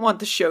I wouldn't want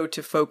the show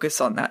to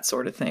focus on that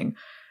sort of thing.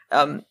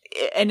 And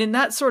in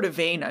that sort of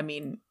vein, I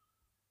mean,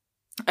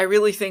 I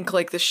really think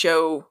the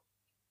show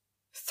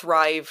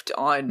thrived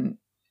on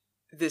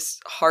this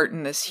heart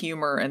and this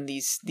humor and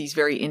these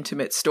very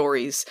intimate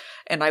stories,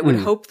 and I would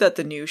hope that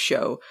the new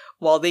show,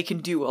 while they can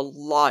do a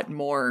lot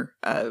more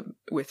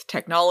with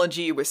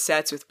technology, with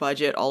sets, with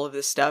budget, all of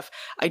this stuff,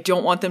 I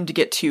don't want them to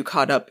get too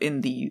caught up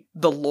in the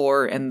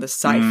lore and the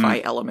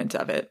sci-fi element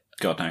of it.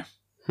 God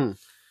no.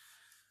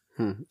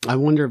 I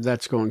wonder if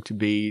that's going to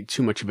be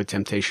too much of a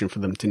temptation for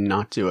them to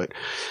not do it.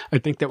 I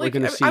think that we're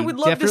going to see. I would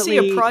love to see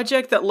a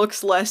project that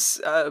looks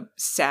less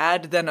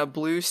sad than a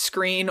blue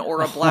screen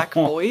or a black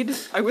void.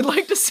 I would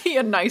like to see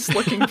a nice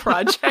looking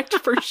project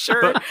for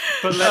sure.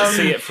 But let's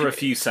see it for a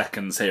few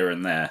seconds here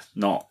and there.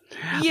 Not.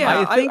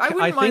 Yeah, I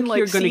wouldn't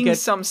mind seeing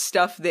some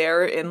stuff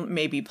there and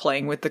maybe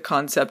playing with the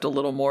concept a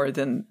little more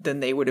than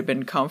they would have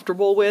been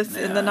comfortable with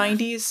in the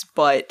 90s.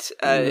 But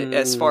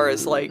as far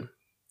as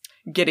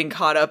getting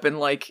caught up in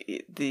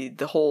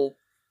the whole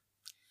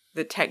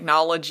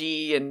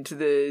technology and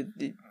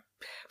the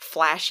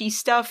flashy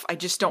stuff, I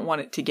just don't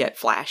want it to get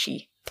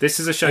flashy. This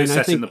is a show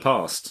set in the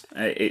past.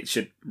 It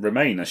should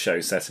remain a show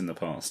set in the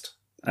past.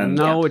 And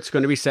it's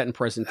going to be set in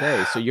present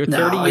day. So you're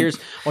 30 years.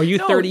 Are you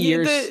 30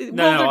 years? They're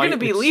going to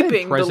be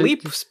leaping. The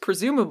leap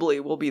presumably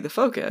will be the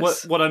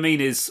focus. What I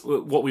mean is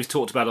what we've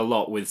talked about a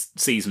lot with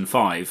season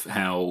 5,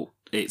 how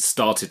it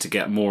started to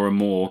get more and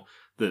more.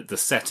 The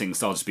setting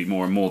started to be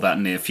more and more that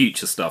near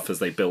future stuff as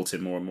they built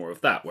in more and more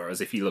of that.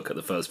 Whereas if you look at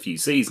the first few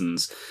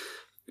seasons,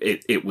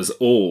 it was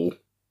all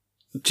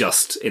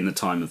just in the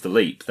time of the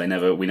leap. We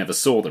never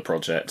saw the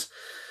project,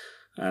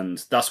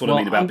 and that's what I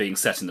mean about being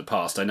set in the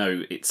past. I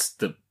know it's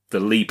the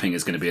leaping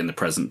is going to be in the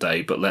present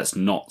day, but let's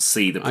not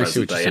see the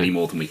present day any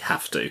more than we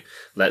have to.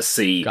 Let's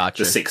see the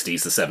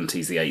 60s, the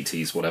 70s, the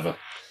 80s, whatever.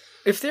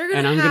 If they're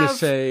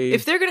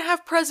gonna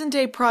have present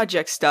day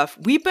project stuff,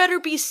 we better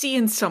be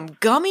seeing some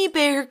gummy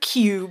bear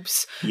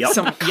cubes,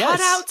 some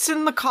cutouts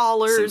in the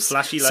collars, some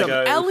flashy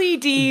Lego, some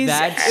LEDs.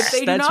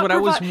 That's what I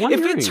was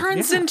wondering. If it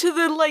turns into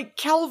the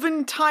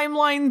Kelvin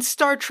timeline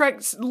Star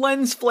Trek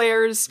lens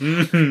flares,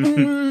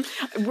 we're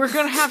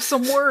gonna have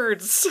some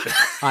words.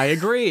 I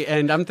agree,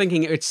 and I'm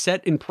thinking it's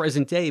set in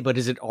present day, but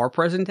is it our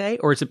present day,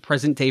 or is it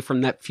present day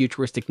from that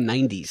futuristic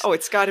 90s? Oh,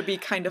 it's got to be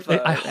kind of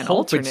an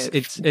alternate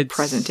it's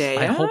present day.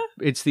 I hope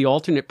it's the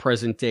alternate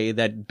present day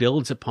that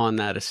builds upon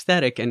that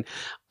aesthetic, and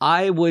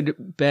I would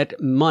bet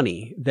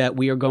money that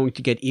we are going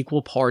to get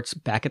equal parts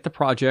back at the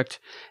project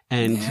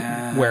and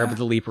wherever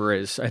the leaper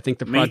is. I think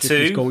the project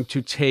is going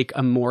to take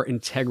a more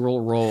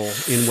integral role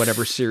in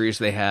whatever series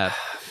they have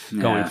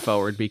going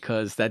forward,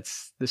 because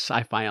that's the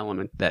sci-fi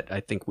element that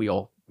I think we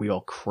all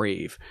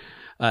crave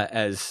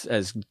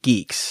as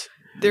geeks.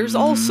 There's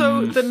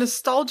also the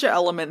nostalgia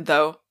element,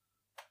 though.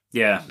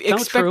 Yeah,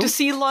 expect to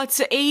see lots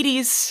of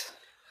 80s.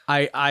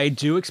 I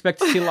do expect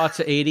to see lots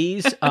of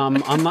 80s.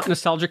 I'm not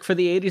nostalgic for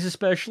the 80s,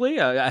 especially.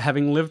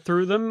 Having lived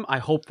through them, I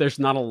hope there's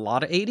not a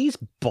lot of 80s,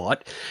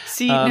 but...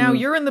 See, now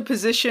you're in the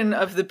position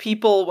of the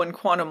people when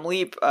Quantum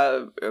Leap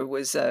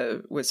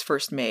was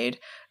first made,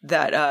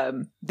 that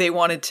they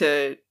wanted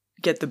to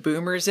get the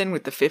boomers in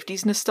with the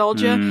 50s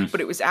nostalgia,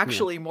 but it was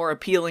actually more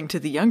appealing to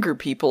the younger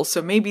people.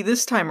 So maybe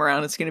this time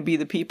around it's going to be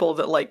the people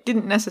that like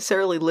didn't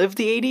necessarily live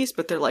the 80s,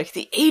 but they're like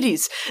the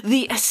 80s,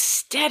 the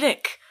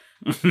aesthetic.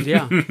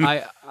 Yeah,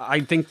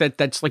 I think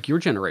that's like your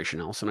generation,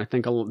 Allison. I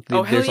think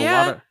there's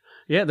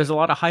a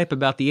lot of hype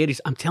about the 80s.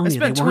 I'm telling you,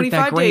 they weren't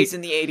that great. I spent 25 days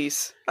in the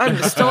 80s. I'm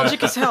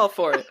nostalgic as hell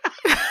for it.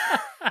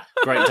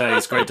 Great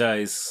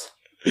days.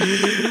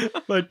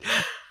 But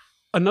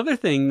another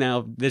thing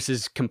now, this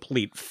is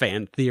complete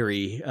fan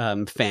theory,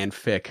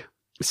 fanfic.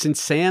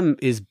 Since Sam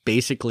is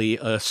basically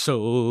a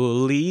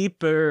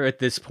sleeper at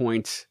this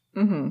point,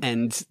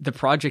 and the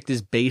project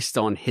is based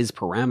on his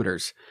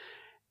parameters,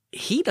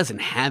 he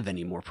doesn't have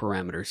any more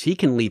parameters. He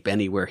can leap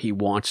anywhere he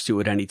wants to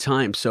at any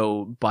time.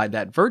 So by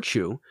that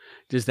virtue,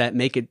 does that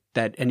make it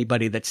that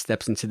anybody that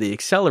steps into the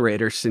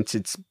accelerator, since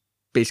it's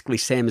basically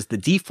Sam is the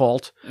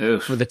default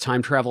for the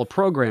time travel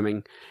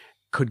programming,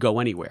 could go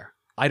anywhere?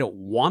 I don't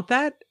want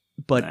that,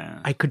 but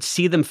I could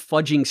see them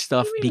fudging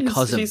stuff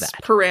because of that.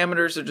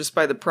 Parameters are just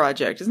by the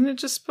project. Isn't it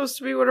just supposed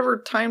to be whatever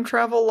time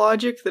travel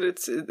logic that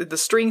it's the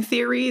string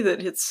theory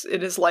that it's in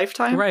his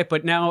lifetime? Right,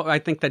 but now I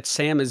think that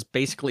Sam has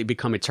basically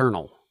become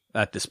eternal.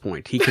 At this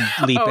point, he could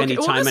leap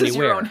anytime, this anywhere. Is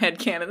your own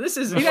headcanon. This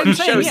is what the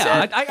show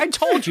said. I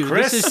told you,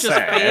 Chris this is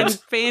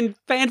just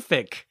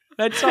fanfic.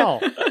 That's all.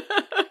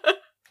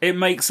 It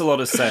makes a lot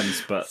of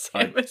sense, but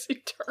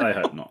I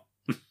hope not.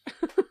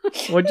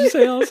 What'd you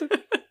say, Allison?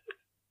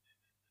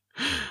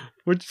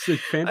 What'd you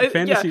say?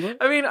 Fantasy? What?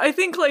 I mean, I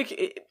think like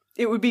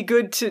it would be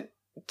good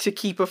to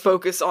keep a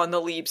focus on the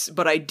leaps,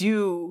 but I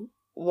do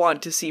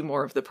want to see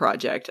more of the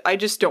project. I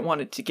just don't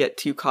want it to get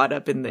too caught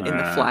up in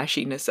the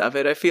flashiness of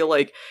it. I feel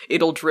like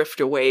it'll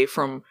drift away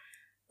from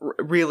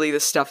really the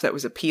stuff that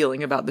was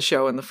appealing about the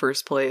show in the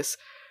first place.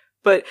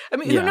 But I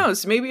mean, who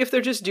knows? Maybe if they're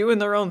just doing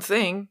their own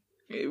thing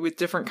with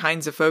different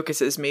kinds of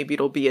focuses, maybe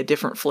it'll be a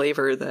different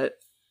flavor that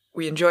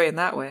we enjoy in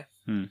that way.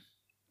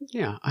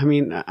 Yeah, I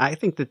mean, I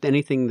think that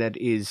anything that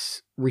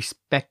is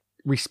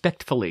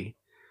respectfully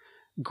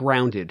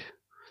grounded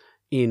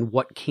in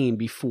what came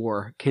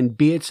before can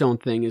be its own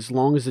thing, as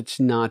long as it's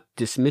not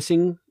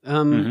dismissing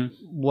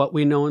what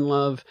we know and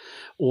love,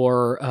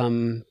 or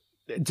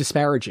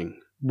disparaging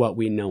what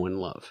we know and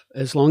love.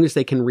 As long as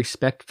they can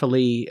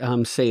respectfully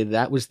say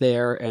that was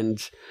there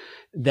and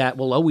that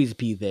will always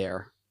be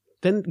there,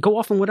 then go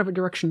off in whatever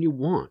direction you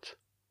want.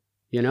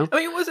 You know? I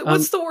mean,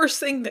 what's the worst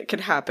thing that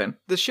could happen?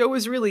 The show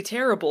is really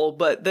terrible,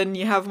 but then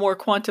you have more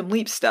Quantum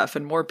Leap stuff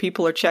and more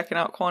people are checking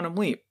out Quantum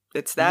Leap.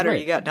 It's that or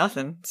you got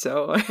nothing.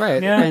 So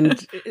right, and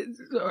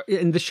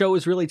the show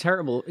is really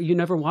terrible. You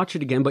never watch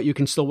it again, but you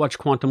can still watch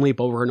Quantum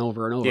Leap over and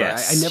over and over.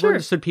 Yes. I never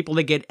understood people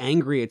that get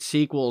angry at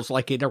sequels,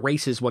 like it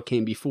erases what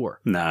came before.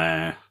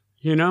 No,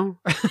 you know.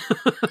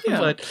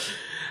 But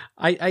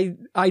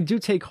I do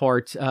take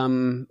heart.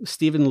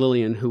 Stephen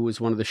Lillian, who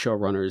was one of the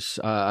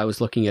showrunners, I was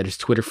looking at his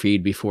Twitter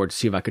feed before to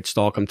see if I could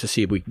stalk him to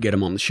see if we could get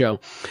him on the show.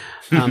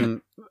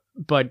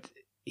 But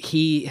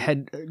he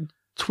had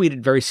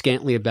tweeted very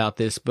scantly about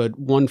this, but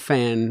one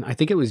fan, I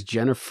think it was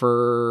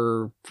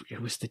Jennifer,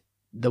 it was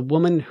the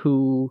woman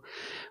who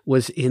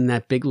was in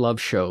that Big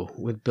Love show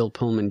with Bill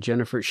Pullman.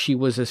 Jennifer, she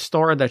was a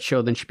star of that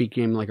show, then she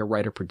became like a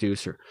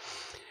writer-producer.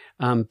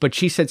 But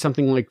she said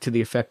something like to the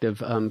effect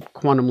of,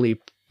 Quantum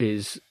Leap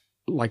is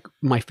like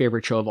my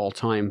favorite show of all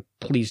time.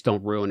 Please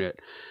don't ruin it.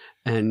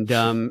 And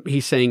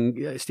he's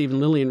saying, Stephen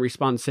Lillian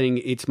responds saying,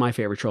 it's my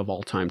favorite show of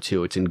all time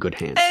too. It's in good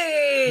hands.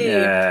 Hey!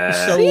 Yeah.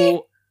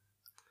 So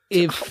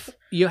if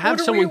you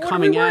have someone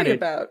coming at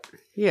it,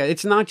 yeah,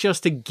 it's not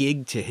just a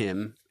gig to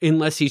him,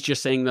 unless he's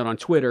just saying that on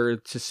Twitter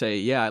to say,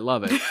 yeah, I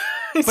love it.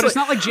 But it's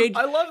not like Jade.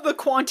 I love the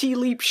Quantum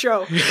Leap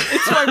show.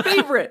 It's my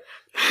favorite.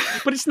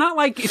 But it's not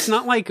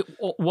like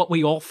what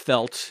we all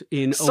felt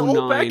in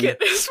Saul 09.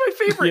 Beckett is my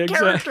favorite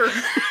character.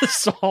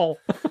 Saul.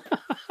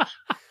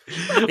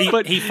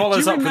 He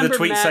follows up with a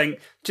tweet saying,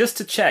 just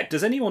to check,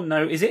 does anyone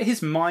know, is it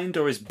his mind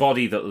or his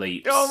body that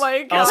leaps? Oh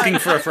my God. Asking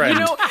for a friend.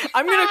 You know,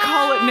 I'm going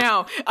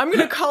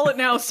to call it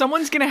now.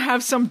 Someone's going to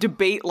have some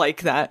debate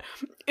like that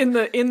in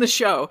the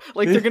show.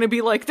 Like, they're going to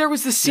be like, there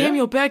was the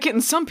Samuel Beckett,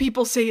 and some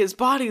people say his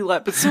body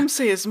leapt, but some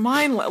say his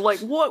mind leapt. Like,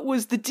 what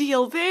was the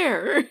deal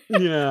there?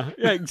 Yeah,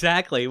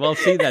 exactly. Well,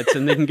 see,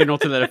 and they can get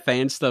into that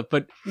fan stuff.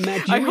 But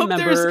Matt, do you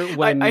remember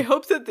when... I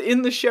hope that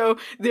in the show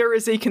there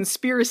is a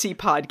conspiracy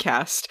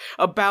podcast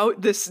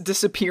about this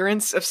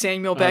disappearance of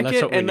Samuel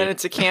Beckett, and then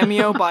it's a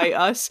cameo by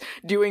us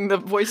doing the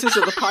voices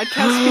of the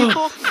podcast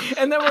people.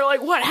 And then we're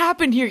like, what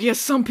happened here? Yes,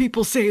 some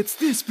people say it's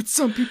this, but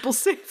some people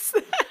say it's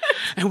that.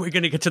 And we're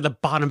going to get to the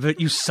bottom of it,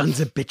 you sons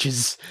of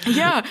bitches.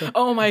 Yeah.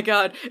 Oh my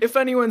God. If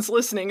anyone's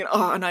listening,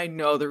 and I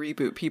know the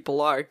reboot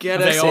people are,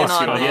 get us in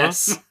on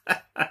this.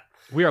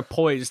 We are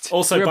poised.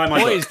 Also, we're buy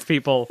my poised, book.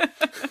 people.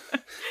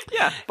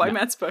 Yeah, buy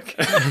Matt's book.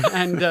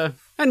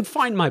 and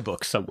find my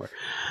book somewhere.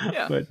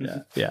 Yeah. But,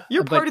 yeah.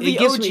 You're part of the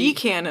OG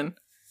canon.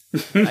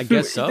 I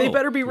guess so. They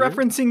better be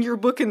referencing your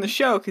book in the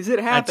show, because it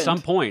happened. At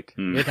some point.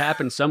 It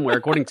happened somewhere.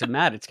 According to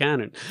Matt, it's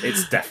canon.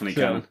 It's definitely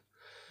canon.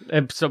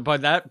 And so by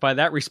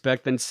that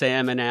respect, then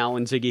Sam and Al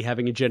and Ziggy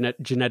having a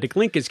genetic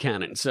link is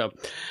canon. So,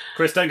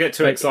 Chris, don't get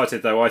too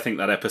excited though. I think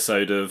that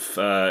episode of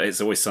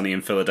It's Always Sunny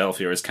in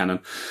Philadelphia is canon.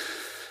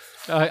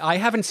 I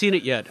haven't seen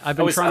it yet. I've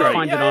been trying to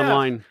find it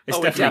online. It's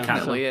definitely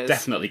canon. Is.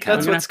 Definitely canon.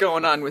 That's what's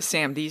going on with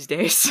Sam these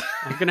days.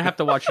 I'm going to have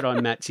to watch it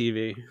on Matt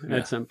TV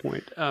at some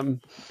point.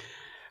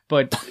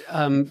 But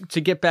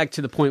to get back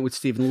to the point with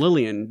Stephen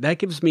Lillian, that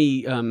gives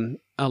me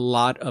a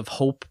lot of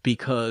hope,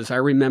 because I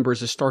remember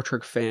as a Star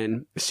Trek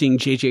fan seeing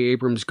J.J.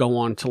 Abrams go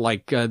on to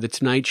like the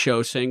Tonight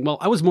Show saying, well,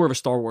 I was more of a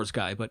Star Wars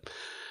guy, but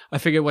I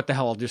figured what the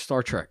hell, I'll do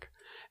Star Trek.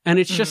 And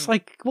it's just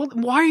like, well,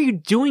 why are you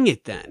doing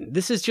it then?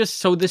 This is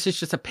just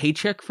a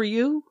paycheck for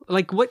you?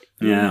 Like what?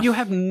 Yeah. You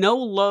have no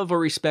love or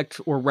respect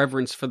or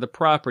reverence for the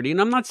property.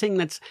 And I'm not saying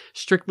that's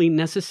strictly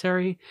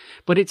necessary,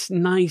 but it's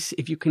nice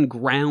if you can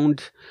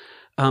ground,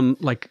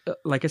 like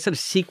I said, a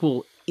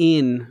sequel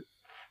in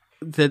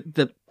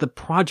the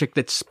project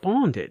that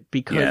spawned it,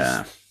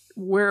 because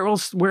where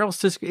else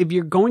if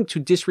you're going to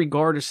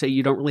disregard or say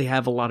you don't really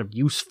have a lot of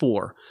use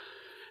for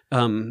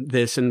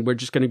this, and we're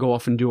just going to go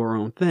off and do our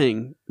own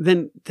thing,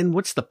 then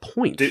what's the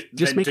point?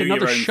 Just make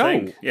another show.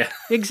 Thing. Yeah,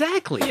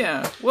 exactly.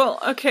 Yeah. Well,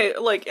 okay.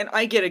 Like, and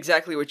I get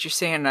exactly what you're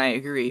saying, and I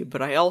agree.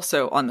 But I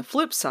also, on the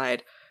flip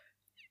side,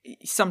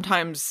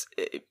 sometimes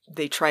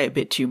they try a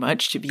bit too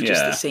much to be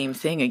just the same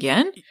thing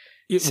again.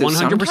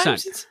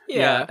 100%.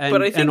 Yeah,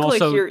 but I think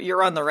also, like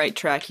you're on the right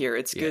track here.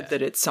 It's good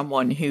that it's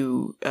someone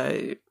who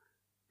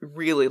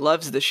really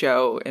loves the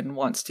show and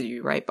wants to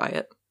do right by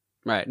it.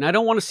 Right. And I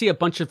don't want to see a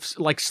bunch of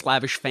like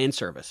slavish fan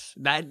service.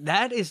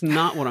 That is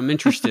not what I'm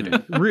interested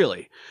in,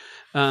 really.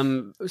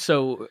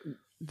 So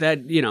that,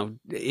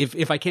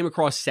 if I came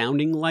across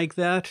sounding like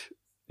that,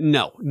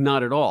 no,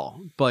 not at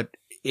all. But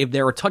if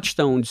there are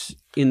touchstones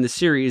in the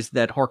series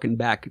that harken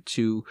back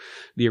to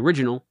the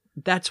original,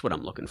 that's what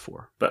I'm looking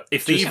for. But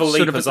if the evil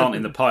leapers aren't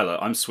in the pilot,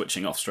 I'm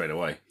switching off straight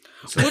away.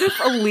 So. What if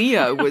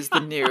Aaliyah was the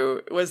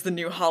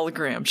new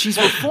hologram? She's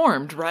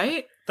reformed,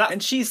 right?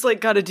 And she's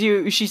like got to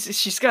do.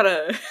 She's got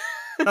to.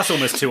 That's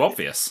almost too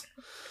obvious.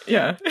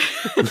 Yeah.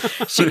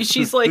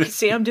 She's like,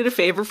 Sam did a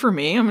favor for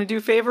me. I'm going to do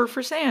a favor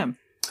for Sam.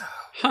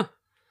 Huh.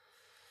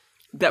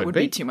 That would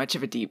be too much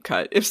of a deep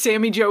cut. If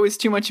Sammy Joe is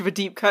too much of a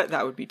deep cut,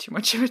 that would be too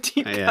much of a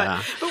deep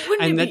cut. But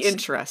wouldn't it be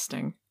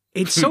interesting?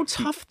 It's so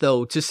tough,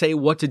 though, to say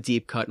what's a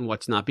deep cut and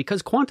what's not,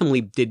 because Quantum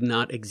Leap did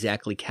not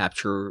exactly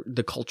capture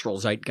the cultural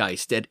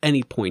zeitgeist at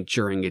any point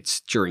during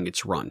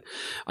its run.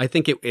 I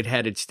think it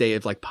had its day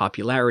of like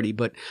popularity,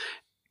 but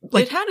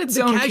like, it had its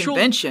own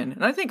convention,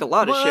 and I think a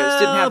lot of shows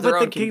didn't have their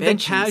own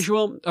conventions.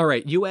 All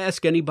right, you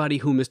ask anybody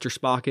who Mr.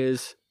 Spock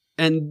is,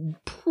 and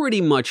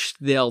pretty much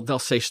they'll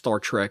say Star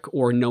Trek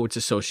or know it's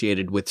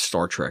associated with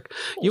Star Trek.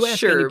 You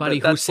ask anybody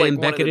who Sam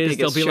Beckett is,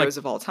 they'll be like, shows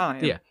of all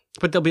time. Yeah.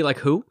 But they'll be like,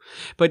 who?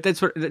 But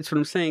that's what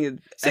I'm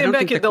saying. Sam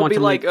Beckett, they'll be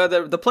like,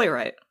 the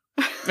playwright.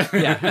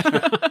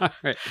 Yeah.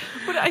 Right.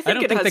 But I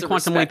think it has a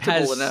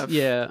respectable enough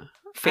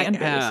fan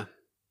base.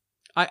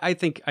 I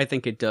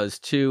think it does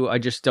too. I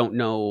just don't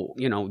know,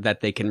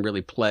 that they can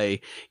really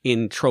play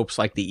in tropes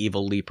like the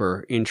Evil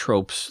Leaper, in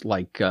tropes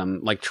like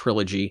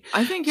Trilogy.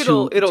 I think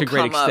it'll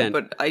come up,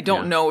 but I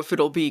don't know if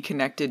it'll be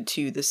connected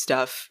to the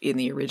stuff in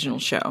the original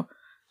show.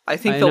 I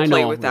think they'll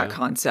play with that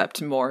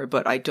concept more,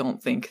 but I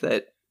don't think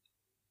that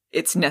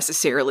it's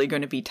necessarily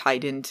going to be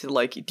tied into,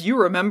 like, do you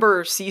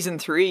remember season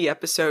 3,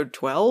 episode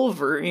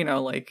 12, or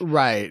like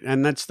right?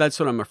 And that's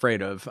what I'm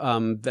afraid of.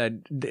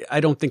 That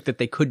I don't think that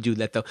they could do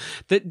that though.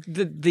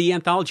 The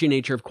anthology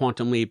nature of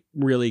Quantum Leap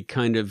really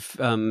kind of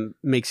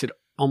makes it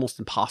almost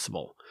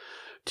impossible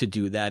to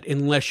do that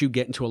unless you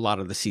get into a lot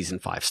of the season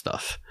 5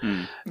 stuff.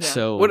 Yeah.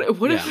 So what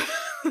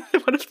if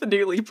what if the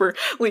new leaper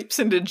leaps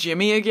into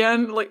Jimmy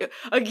again? Like,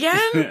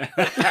 again?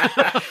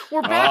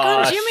 We're back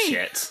on Jimmy.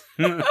 Shit.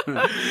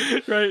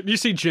 Right. You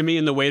see Jimmy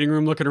in the waiting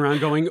room looking around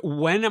going,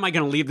 when am I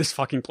going to leave this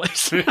fucking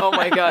place? Oh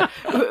my God.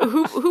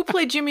 Who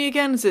played Jimmy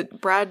again? Is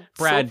it Brad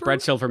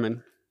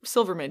Silverman.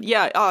 Silverman.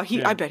 Yeah. Oh,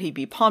 I bet he'd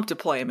be pumped to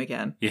play him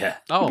again. Yeah.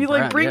 Oh, he'd be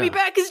like, bring me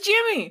back as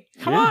Jimmy.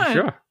 Come on.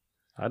 Sure.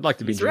 I'd like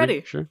to be He's Jimmy.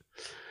 Ready. Sure.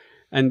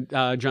 And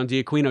John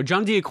D'Aquino.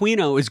 John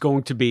D'Aquino is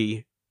going to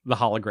be the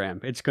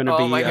hologram. It's going to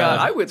be. Oh my God!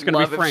 I would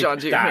love if John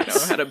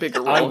D'Aquino had a bigger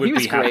role. I would he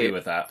was be happy great.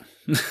 with that.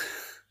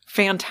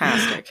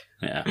 Fantastic.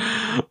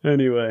 Yeah.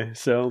 Anyway,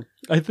 so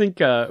I think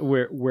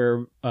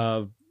we're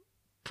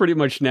pretty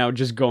much now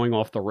just going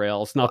off the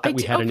rails. Not that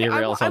we had any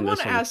rails on this one.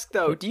 I want to ask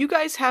though, do you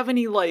guys have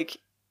any like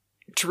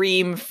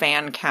dream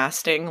fan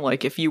casting?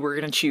 Like if you were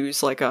going to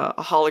choose like a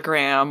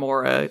hologram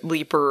or a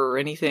leaper or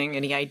anything,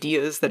 any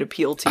ideas that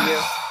appeal to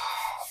you?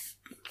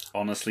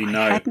 Honestly,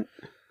 no.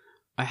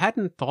 I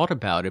hadn't thought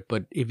about it,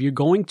 but if you're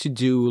going to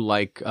do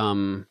like,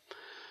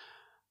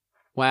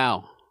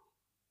 wow,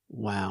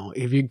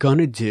 if you're going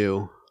to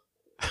do,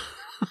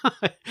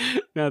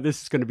 now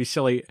this is going to be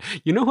silly.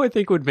 You know who I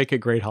think would make a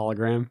great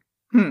hologram?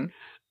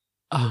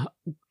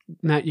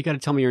 Matt, you got to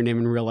tell me your name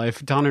in real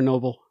life. Donna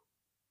Noble.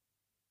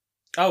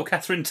 Oh,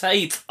 Catherine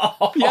Tate.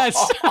 Oh. Yes.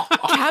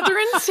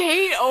 Catherine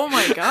Tate? Oh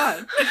my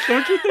god.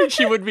 Don't you think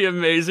she would be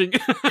amazing?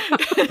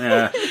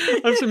 Yeah.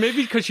 So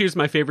maybe because she was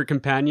my favorite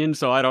companion,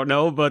 so I don't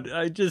know, but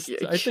I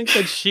think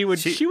that she would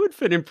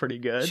fit in pretty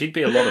good. She'd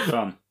be a lot of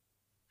fun.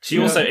 She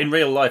also, in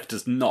real life,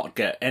 does not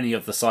get any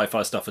of the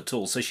sci-fi stuff at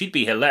all, so she'd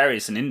be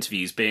hilarious in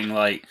interviews being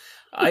like,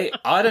 I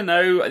don't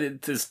know,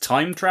 there's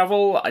time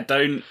travel, I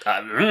don't...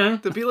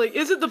 They'll be like,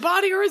 is it the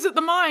body or is it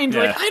the mind?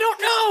 Yeah. Like, I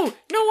don't know!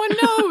 No one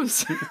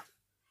knows!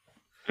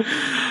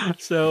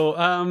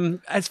 So,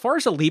 as far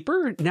as a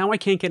leaper, now I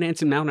can't get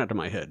Anson Mount out of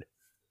my head.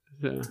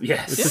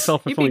 Yes. It's a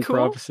self-fulfilling cool.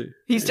 prophecy.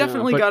 He's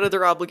definitely got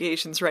other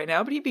obligations right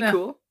now, but he'd be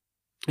cool.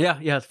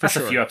 Yeah, for That's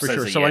sure. a few episodes for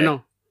sure. a So year. I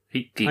know.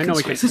 I know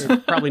It's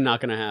probably not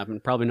going to happen.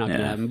 Probably not going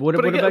to happen. What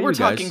But about again, we're you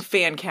guys? talking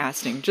fan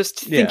casting, just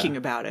thinking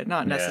about it,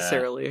 not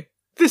necessarily,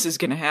 this is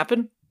going to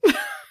happen.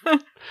 How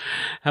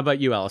about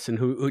you, Allison?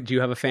 Who do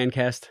you have a fan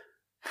cast?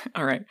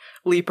 All right.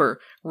 Leaper,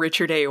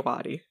 Richard A.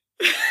 Waddy.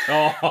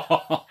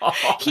 Oh.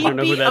 He'd I don't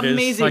know be who that is.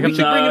 amazing. I We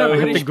keep bringing up have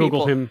British to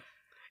Google people. him.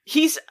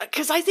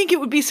 Because I think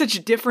it would be such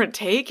a different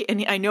take,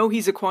 and I know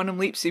he's a Quantum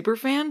Leap super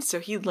fan, so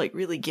he'd like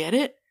really get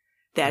it.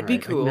 That'd be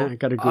cool. I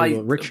got to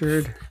Google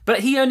Richard. But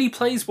he only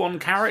plays one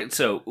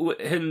character.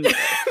 And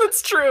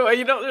That's true.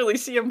 You don't really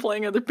see him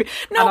playing other people.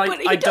 No, and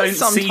but he I does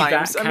don't see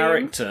sometimes. that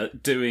character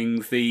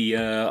doing the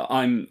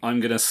I'm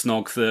going to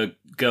snog the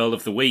girl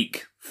of the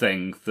week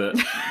thing.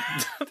 That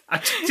I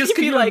just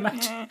He'd be like,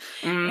 imagine.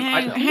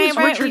 hey,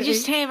 why don't we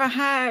just have a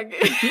hug?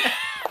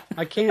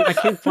 I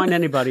can't find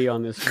anybody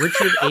on this.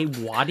 Richard A.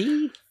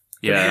 Waddy?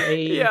 Yeah.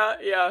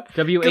 Yeah.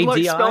 W-A-D-I? Good luck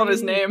spelling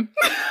his name.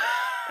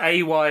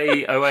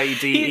 AYOADE.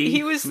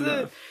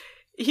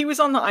 He was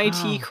on the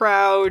IT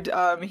crowd.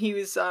 He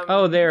was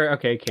there.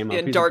 Okay, came up.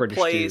 in He's Dark a British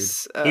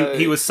Place.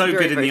 He was so very,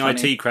 good in the very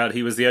funny. IT crowd.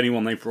 He was the only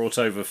one they brought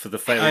over for the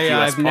failed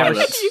US I've never-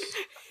 pilots.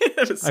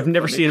 I've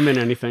never seen him in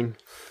anything.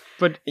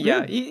 But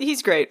Yeah,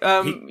 he's great.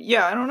 I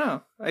don't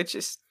know.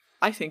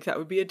 I think that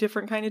would be a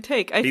different kind of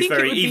take. He's think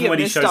very it would even be a when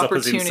he missed shows up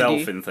as opportunity.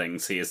 himself in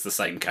things. He is the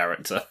same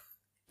character.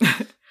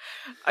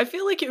 I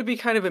feel like it would be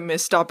kind of a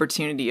missed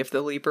opportunity if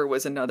the Leaper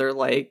was another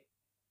like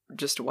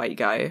just white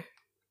guy.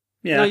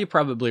 Yeah, no, you're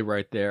probably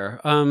right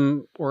there.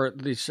 Or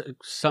at least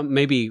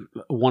maybe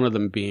one of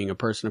them being a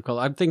person of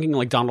color. I'm thinking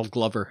like Donald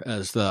Glover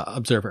as the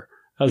Observer.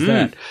 How's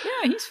that?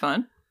 Yeah, he's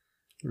fun.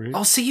 Right?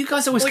 Oh, see, you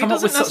guys always Well, it come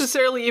up with doesn't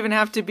necessarily even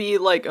have to be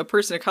like a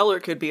person of color.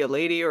 It could be a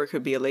lady, or it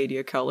could be a lady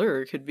of color,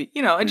 or it could be,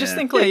 I just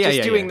think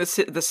like doing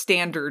the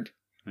standard,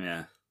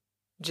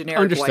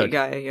 generic Understood. white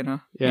guy,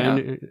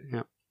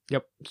 Yeah.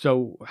 Yep.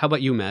 So, how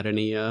about you, Matt?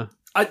 Any?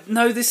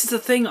 No, this is the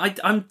thing.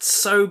 I'm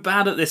so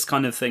bad at this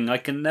kind of thing. I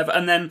can never.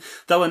 And then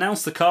they'll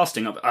announce the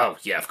casting. Oh,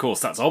 yeah, of course,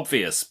 that's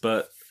obvious.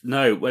 But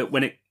no,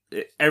 when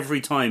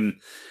every time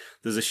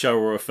there's a show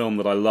or a film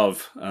that I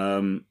love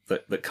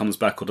that comes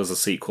back or does a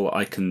sequel,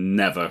 I can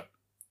never.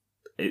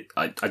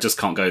 I just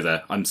can't go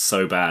there. I'm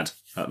so bad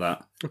at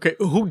that. Okay,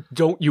 who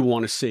don't you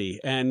want to see?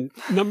 And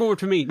number one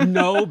for me,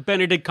 no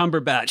Benedict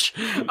Cumberbatch.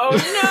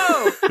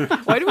 Oh no!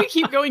 Why do we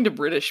keep going to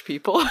British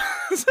people?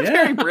 It's a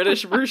very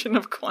British version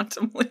of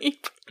Quantum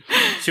Leap.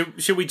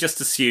 Should we just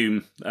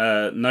assume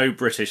no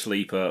British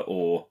Leaper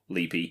or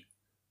Leapy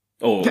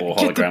or hologram?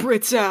 Get the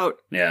Brits out.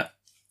 Yeah.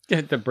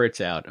 Get the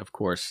Brits out, of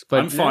course. But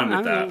I'm fine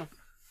with that.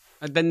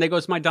 Then there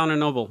goes my Donna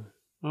Noble.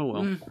 Oh,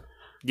 well.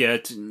 Yeah,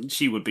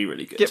 she would be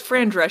really good. Get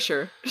Fran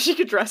Drescher. She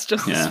could dress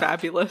just as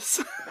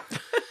fabulous.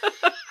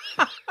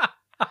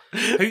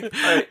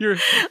 You're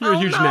a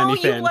huge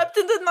Nanny fan. You leapt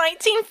into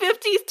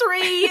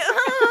 1953.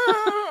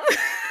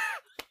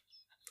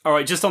 All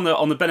right, just on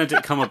the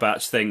Benedict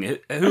Cumberbatch thing,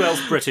 who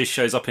else British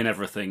shows up in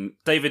everything?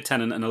 David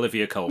Tennant and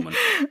Olivia Colman.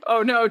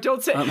 Oh no,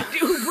 don't say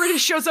who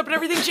British shows up in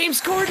everything.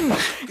 James Corden.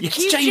 Yes,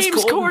 Keep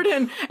James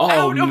Corden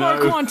out of our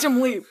Quantum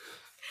Leap.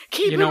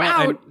 Keep him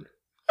out.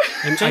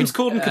 And James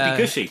Corden could be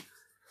gushy.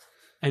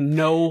 And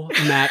no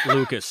Matt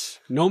Lucas.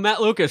 No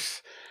Matt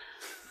Lucas.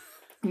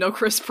 No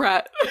Chris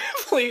Pratt,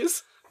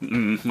 please.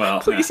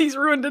 Please, he's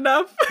ruined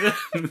enough.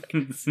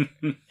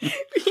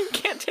 He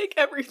can't take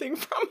everything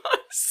from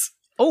us.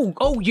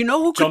 Oh, you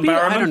know who could John be?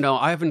 Barrowman? I don't know.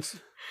 I haven't.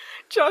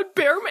 John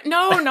Barrowman?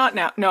 No, not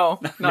now. No,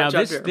 not now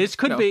John this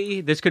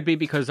Barrowman. this could be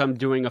because I'm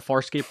doing a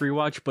Farscape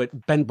rewatch.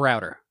 But Ben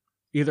Browder,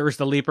 either as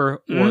the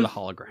Leaper or the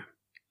hologram.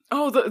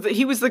 Oh,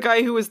 he was the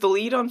guy who was the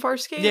lead on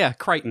Farscape? Yeah,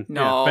 Crichton.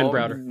 No, Ben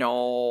Browder.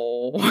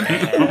 No.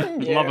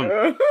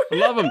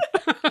 Love him.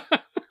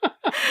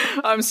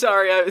 I'm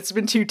sorry, it's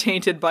been too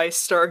tainted by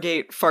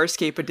Stargate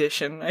Farscape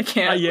edition. I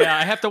can't. Yeah,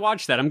 I have to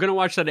watch that. I'm going to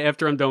watch that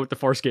after I'm done with the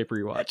Farscape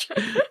rewatch.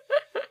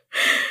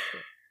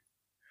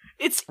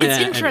 It's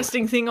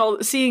interesting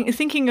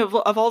thinking of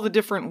all the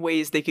different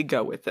ways they could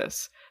go with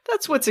this.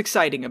 That's what's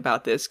exciting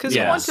about this, because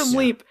Quantum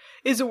Leap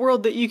is a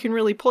world that you can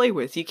really play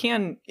with. You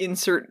can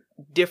insert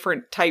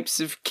different types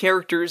of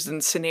characters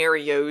and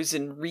scenarios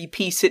and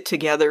repiece it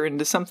together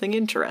into something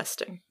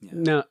interesting.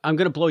 Now, I'm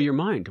going to blow your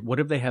mind. What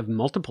if they have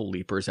multiple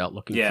Leapers out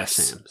looking for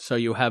Sam? So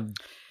you have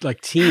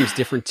like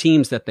different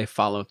teams that they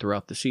follow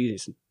throughout the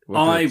season.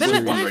 I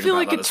feel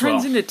like it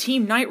turns into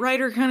Team Knight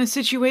Rider kind of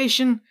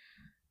situation.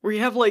 where you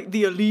have like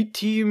the elite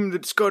team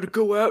that's got to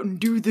go out and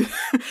do the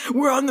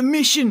we're on the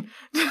mission.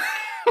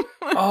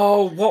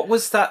 Oh, what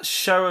was that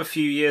show a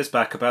few years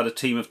back about a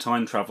team of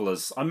time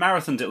travelers? I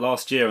marathoned it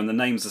last year and the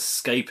name's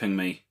escaping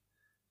me.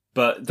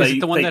 But is it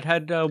the one that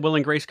had Will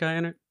and Grace guy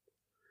in it?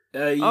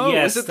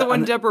 Yes. Is it the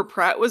one Deborah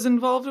Pratt was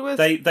involved with?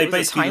 They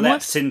basically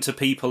leapt into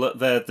people at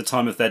the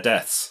time of their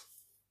deaths.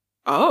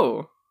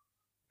 Oh.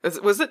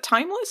 Was it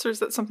Timeless, or is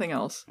that something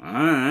else?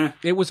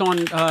 It was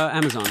on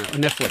Amazon,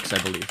 Netflix,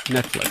 I believe.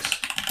 Netflix.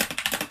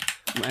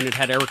 And it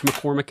had Eric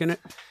McCormick in it.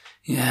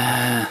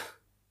 Yeah.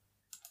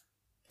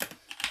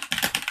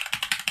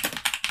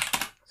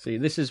 See,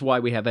 this is why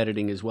we have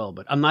editing as well,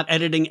 but I'm not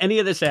editing any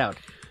of this out.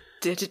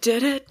 But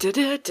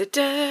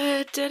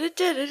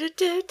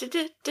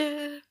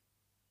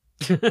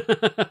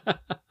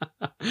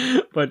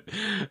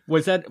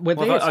was that...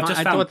 I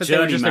just found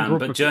Journeyman,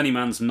 but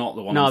Journeyman's not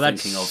the one I'm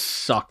thinking of.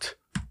 Sucked.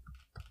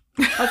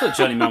 I thought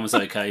Journeyman was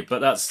okay, but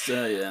that's...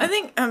 yeah. I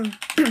think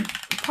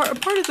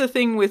part of the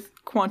thing with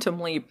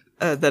Quantum Leap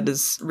that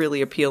is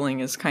really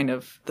appealing is kind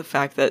of the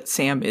fact that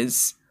Sam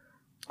is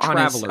on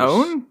his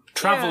own.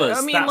 Travelers.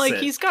 Yeah, I mean, like,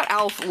 he's got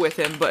Alf with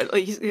him, but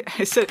like,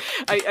 I said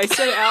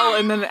Al,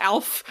 and then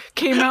Alf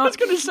came out. I was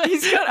going to say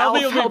he's got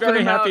Alf helping him out. I'll be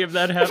very happy if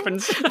that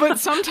happens. But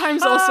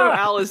sometimes also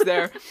Al is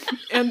there,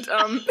 and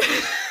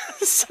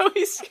so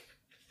he's.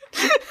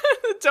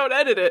 Don't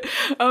edit it.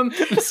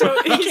 So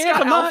he's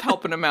got Alf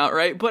helping him out,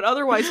 right? But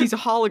otherwise, he's a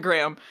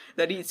hologram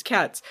that eats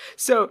cats.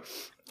 So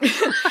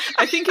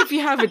I think if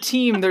you have a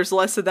team, there's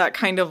less of that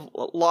kind of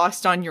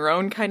lost on your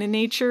own kind of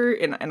nature,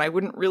 and I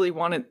wouldn't really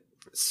want to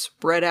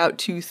spread out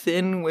too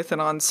thin with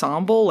an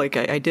ensemble. Like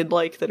I did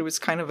like that it was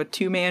kind of a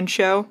 2-man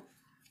show.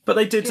 But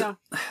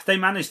they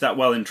managed that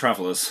well in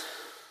Travelers.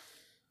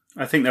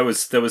 I think there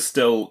was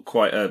still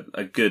quite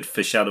a good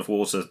fish out of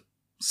water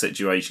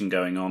situation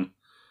going on.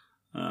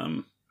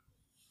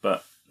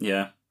 But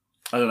yeah,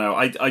 I don't know.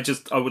 I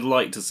would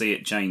like to see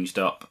it changed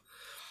up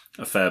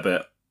a fair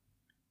bit.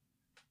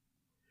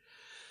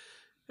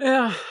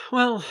 Yeah,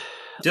 well,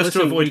 just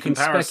to avoid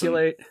comparison.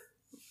 Speculate.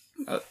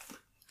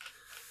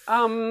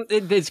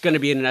 It's going to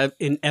be an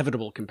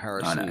inevitable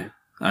comparison.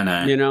 I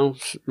know. You know,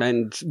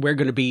 and we're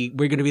going to be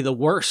the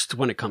worst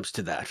when it comes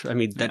to that. I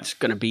mean, that's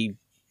going to be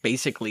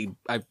basically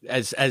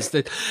this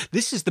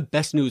is the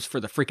best news for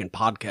the freaking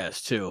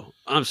podcast too.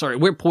 I'm sorry,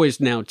 we're poised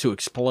now to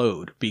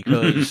explode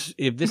because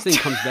if this thing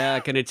comes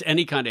back and it's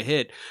any kind of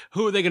hit,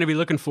 who are they going to be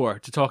looking for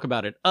to talk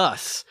about it?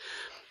 Us.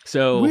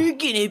 So we're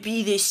gonna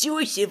be the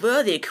source of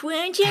all the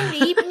Quantum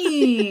Leap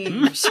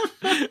news.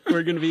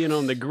 We're gonna be in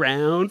on the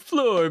ground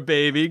floor,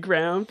 baby,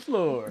 ground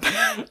floor.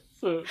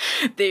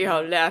 They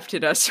all laughed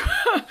at us.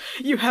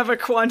 You have a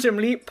Quantum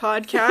Leap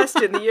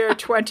podcast in the year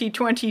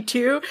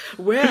 2022?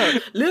 Well,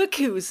 look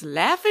who's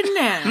laughing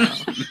now.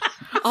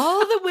 All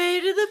the way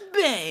to the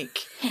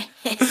bank.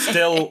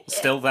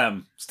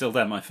 Still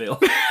them, I feel.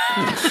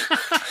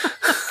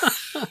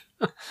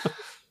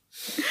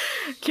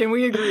 Can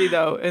we agree,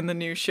 though, in the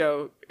new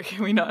show,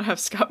 can we not have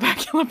Scott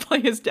Bakula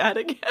play his dad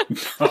again?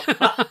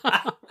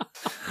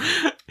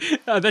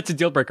 That's a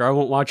deal breaker. I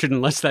won't watch it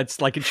unless that's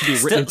like it should be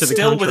written into the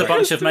contract. Still with a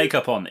bunch of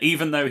makeup on.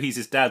 Even though he's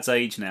his dad's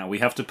age now, we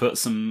have to put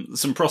some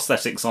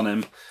prosthetics on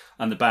him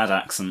and the bad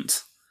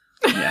accent.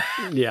 Yeah.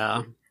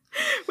 Yeah.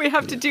 We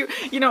have to do,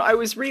 I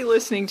was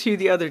re-listening to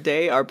the other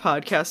day our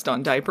podcast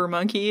on Diaper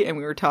Monkey, and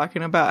we were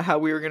talking about how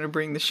we were going to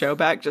bring the show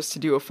back just to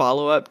do a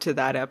follow-up to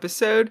that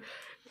episode.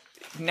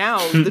 Now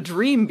the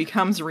dream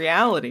becomes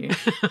reality.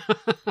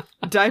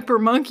 Diaper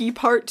Monkey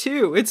Part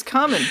 2. It's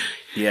coming.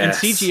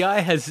 Yes. And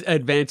CGI has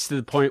advanced to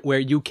the point where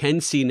you can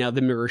see now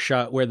the mirror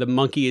shot where the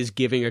monkey is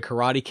giving a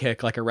karate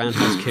kick, like a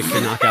roundhouse kick, to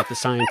knock out the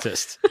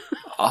scientist.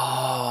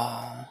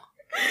 Oh,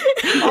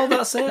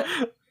 that's it.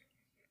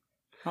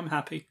 I'm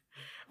happy.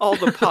 All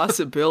the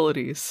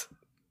possibilities.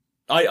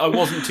 I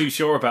wasn't too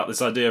sure about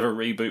this idea of a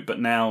reboot, but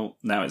now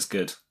it's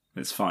good.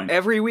 It's fine.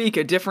 Every week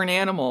a different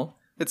animal.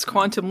 It's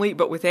Quantum Leap,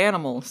 but with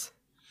animals.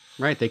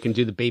 Right, they can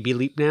do the baby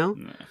leap now.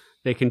 Yeah.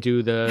 They can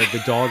do the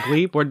dog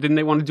leap. Or didn't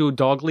they want to do a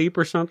dog leap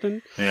or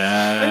something?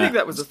 Yeah. I think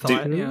that was a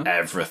thought, yeah.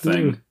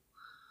 Everything.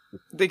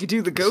 They could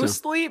do the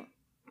ghost leap.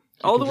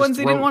 All the ones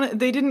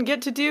they didn't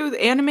get to do.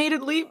 The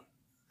animated leap.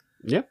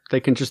 Yep, they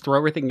can just throw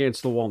everything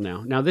against the wall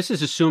now. Now, this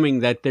is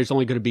assuming that there's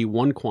only going to be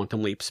one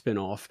Quantum Leap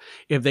spinoff.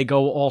 If they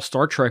go all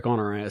Star Trek on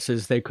our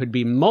asses, there could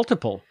be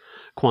multiple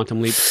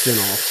Quantum Leap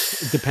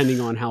spinoffs,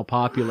 depending on how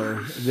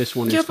popular this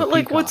one is. Yeah, but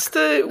like, Peacock.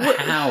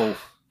 how?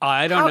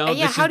 I don't know.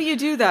 Yeah, how do you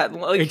do that?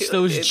 Like, it's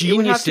those geniuses it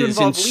would have to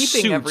involve in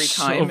leaping every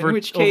time. Over, in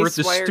which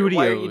case, why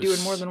are you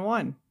doing more than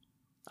one?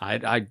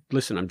 I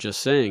listen. I'm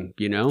just saying.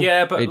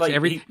 Yeah, but like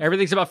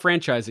everything's about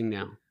franchising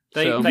now.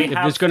 They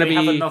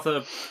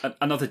have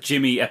another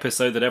Jimmy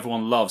episode that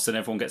everyone loves and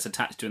everyone gets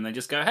attached to, and they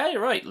just go, "Hey,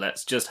 right,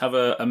 let's just have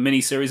a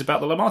mini series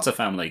about the LaMarta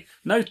family.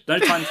 No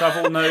time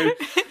travel, no."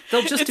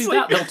 They'll just do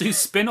that. They'll do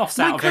spin-offs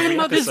out of every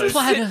episode.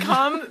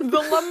 Sitcom, the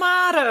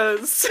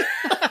LaMartas.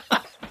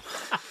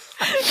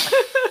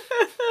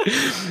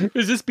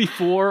 Is this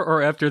before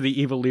or after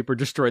the evil leaper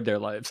destroyed their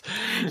lives?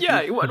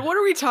 Yeah, what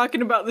are we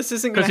talking about? This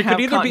isn't going to have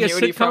could either be a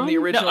continuity from the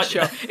sitcom? original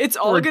show. It's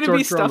all going to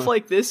be stuff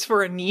like this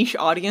for a niche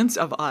audience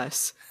of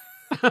us.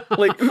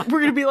 Like, we're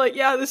going to be like,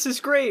 yeah, this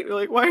is great.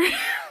 Like, why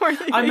are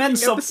they I meant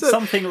making episodes?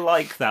 something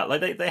like that.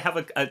 Like they have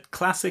a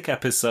classic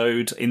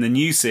episode in the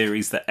new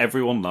series that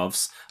everyone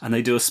loves, and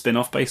they do a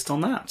spin-off based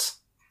on that.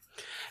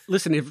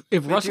 Listen, if They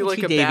Russell do like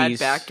T. a Davies,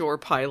 bad backdoor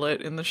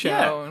pilot in the show.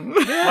 Yeah. And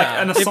Like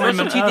an if Russell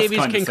assignment T. Earth Davies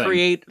kind can of thing.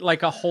 create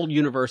like a whole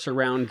universe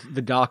around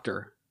the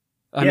Doctor.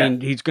 I Yeah.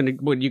 mean, he's going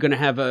to. You're going to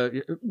have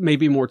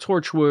maybe more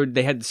Torchwood.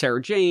 They had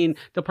Sarah Jane.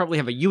 They'll probably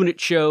have a unit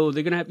show.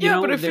 They're going to have.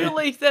 yeah, but I feel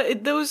like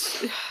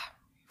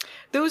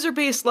those are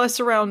based less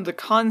around the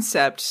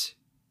concept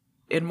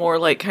and more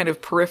like kind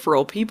of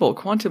peripheral people.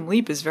 Quantum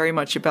Leap is very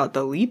much about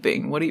the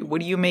leaping. What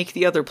do you make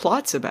the other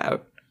plots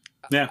about?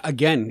 Yeah.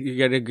 Again, you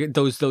got to get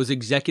those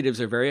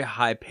executives are very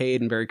high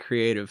paid and very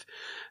creative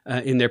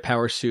in their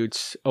power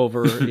suits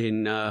over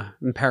in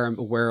Paramount,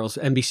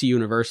 NBC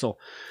Universal,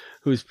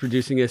 who's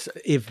producing this.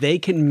 If they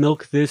can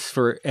milk this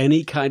for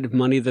any kind of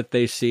money that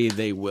they see,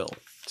 they will.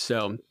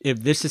 So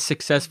if this is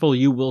successful,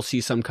 you will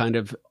see some kind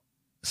of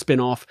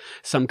spin-off,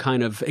 some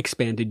kind of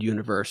expanded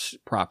universe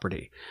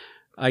property.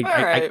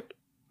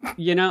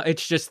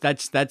 It's just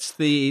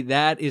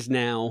that is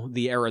now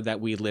the era that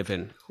we live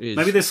in. Is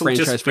Maybe this will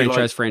just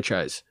be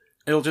franchise.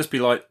 It'll just be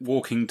like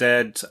Walking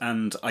Dead,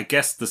 and I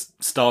guess the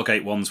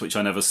Stargate ones, which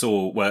I never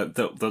saw, where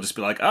they'll just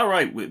be like, all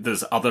right,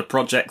 there's other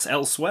projects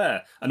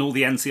elsewhere, and all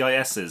the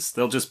NCISs.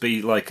 They'll just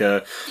be like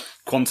a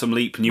Quantum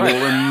Leap New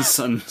Orleans,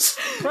 and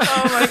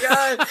Oh my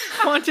god,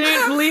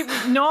 Quantum Leap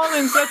New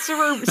Orleans, that's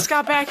where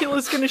Scott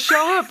Bakula's going to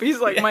show up. He's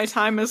like, my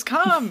time has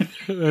come.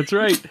 That's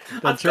right.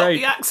 I've got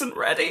the accent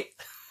ready.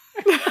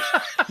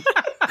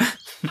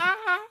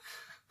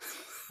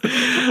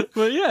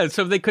 Well, yeah,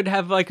 so they could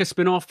have like a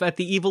spin-off at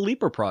the Evil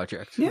Leaper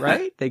Project,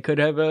 right? They could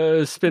have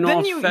a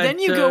spin-off Then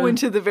you go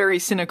into the very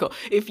cynical.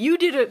 If you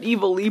did an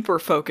Evil Leaper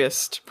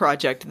focused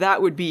project,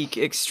 that would be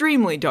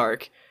extremely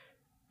dark.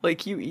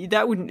 Like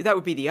that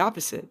would be the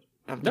opposite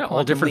of the all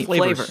Quantum different Leap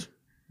flavors. flavor.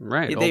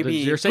 Right. They'd be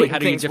you're saying putting how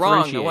do you things wrong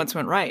differentiate? that once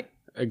went right.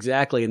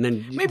 Exactly, and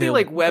then Maybe they'll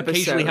like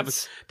occasionally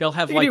webisodes. They'll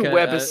have They like do a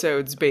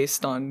webisodes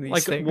based on these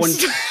like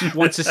things.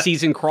 once a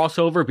season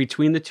crossover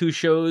between the two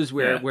shows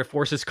where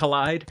forces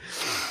collide.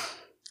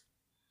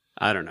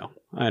 I don't know.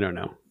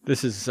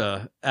 This is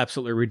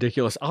absolutely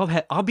ridiculous.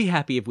 I'll be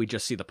happy if we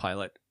just see the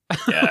pilot.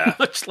 Yeah.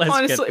 Let's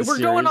Honestly, get we're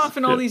the going series. off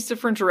in all these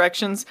different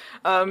directions.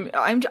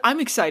 I'm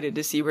excited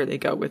to see where they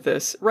go with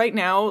this. Right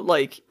now,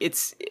 like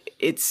it's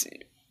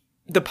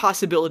the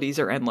possibilities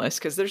are endless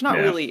because there's not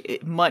really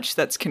much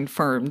that's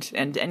confirmed,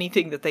 and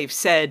anything that they've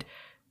said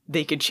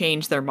they could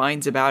change their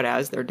minds about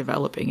as they're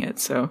developing it.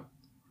 So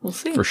we'll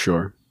see. For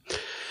sure.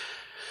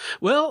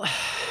 Well,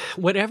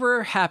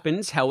 whatever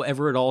happens,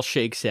 however it all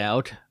shakes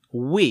out,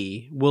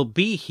 we will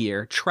be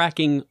here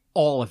tracking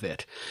all of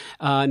it.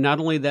 Not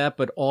only that,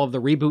 but all of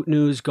the reboot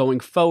news going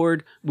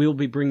forward. We will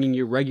be bringing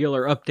you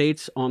regular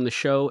updates on the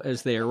show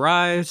as they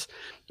arise.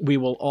 We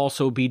will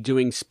also be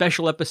doing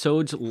special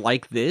episodes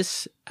like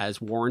this as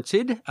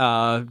warranted,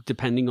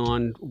 depending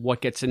on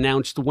what gets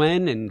announced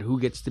when and who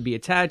gets to be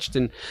attached.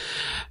 And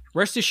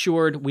rest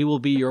assured, we will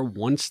be your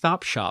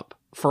one-stop shop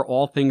for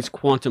all things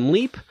Quantum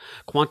Leap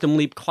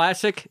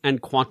Classic,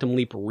 and Quantum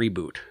Leap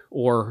Reboot,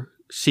 or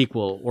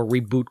sequel, or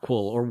rebootquel,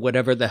 or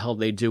whatever the hell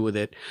they do with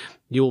it.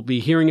 You will be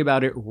hearing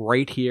about it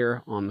right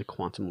here on the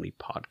Quantum Leap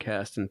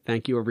podcast. And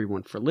thank you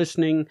everyone for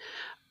listening.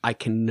 I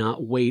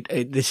cannot wait.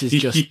 This is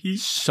just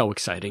so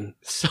exciting.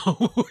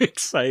 So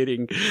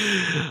exciting.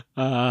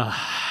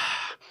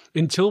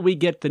 Until we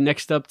get the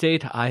next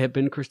update, I have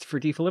been Christopher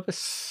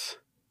DeFilippis.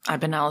 I've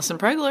been Allison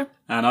Pregler.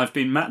 And I've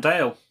been Matt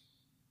Dale.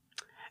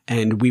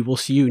 And we will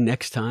see you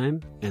next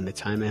time, and the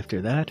time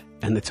after that,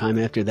 and the time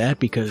after that,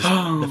 because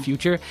the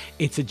future,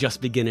 it's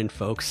just beginning,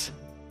 folks.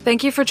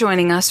 Thank you for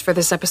joining us for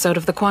this episode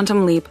of the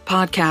Quantum Leap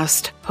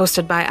podcast,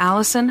 hosted by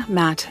Allison,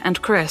 Matt,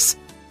 and Chris,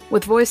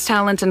 with voice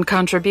talent and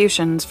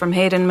contributions from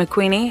Hayden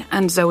McQueenie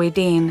and Zoe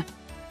Dean.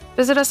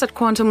 Visit us at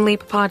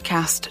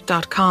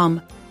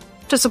quantumleappodcast.com.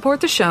 To support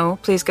the show,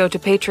 please go to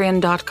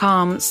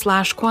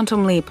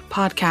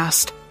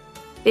patreon.com/quantumleappodcast.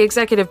 The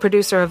executive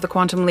producer of the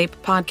Quantum Leap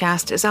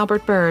podcast is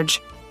Albert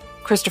Burge.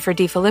 Christopher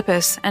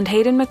DeFilippis and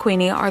Hayden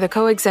McQueenie are the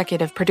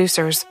co-executive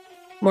producers.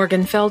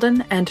 Morgan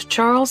Felden and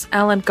Charles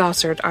Allen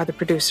Gossard are the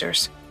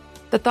producers.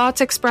 The thoughts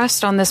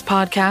expressed on this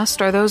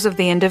podcast are those of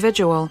the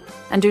individual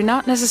and do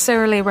not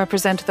necessarily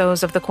represent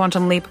those of the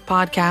Quantum Leap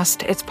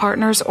podcast, its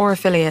partners, or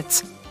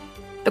affiliates.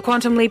 The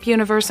Quantum Leap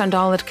universe and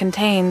all it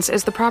contains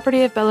is the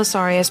property of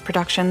Belisarius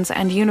Productions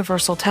and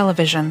Universal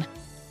Television.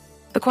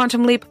 The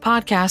Quantum Leap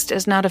podcast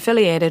is not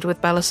affiliated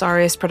with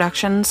Belisarius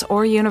Productions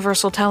or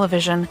Universal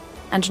Television,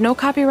 and no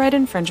copyright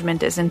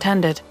infringement is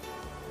intended.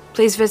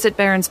 Please visit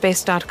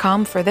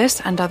barrenspace.com for this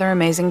and other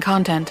amazing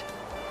content.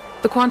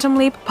 The Quantum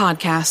Leap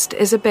podcast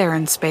is a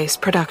Barren Space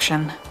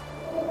production.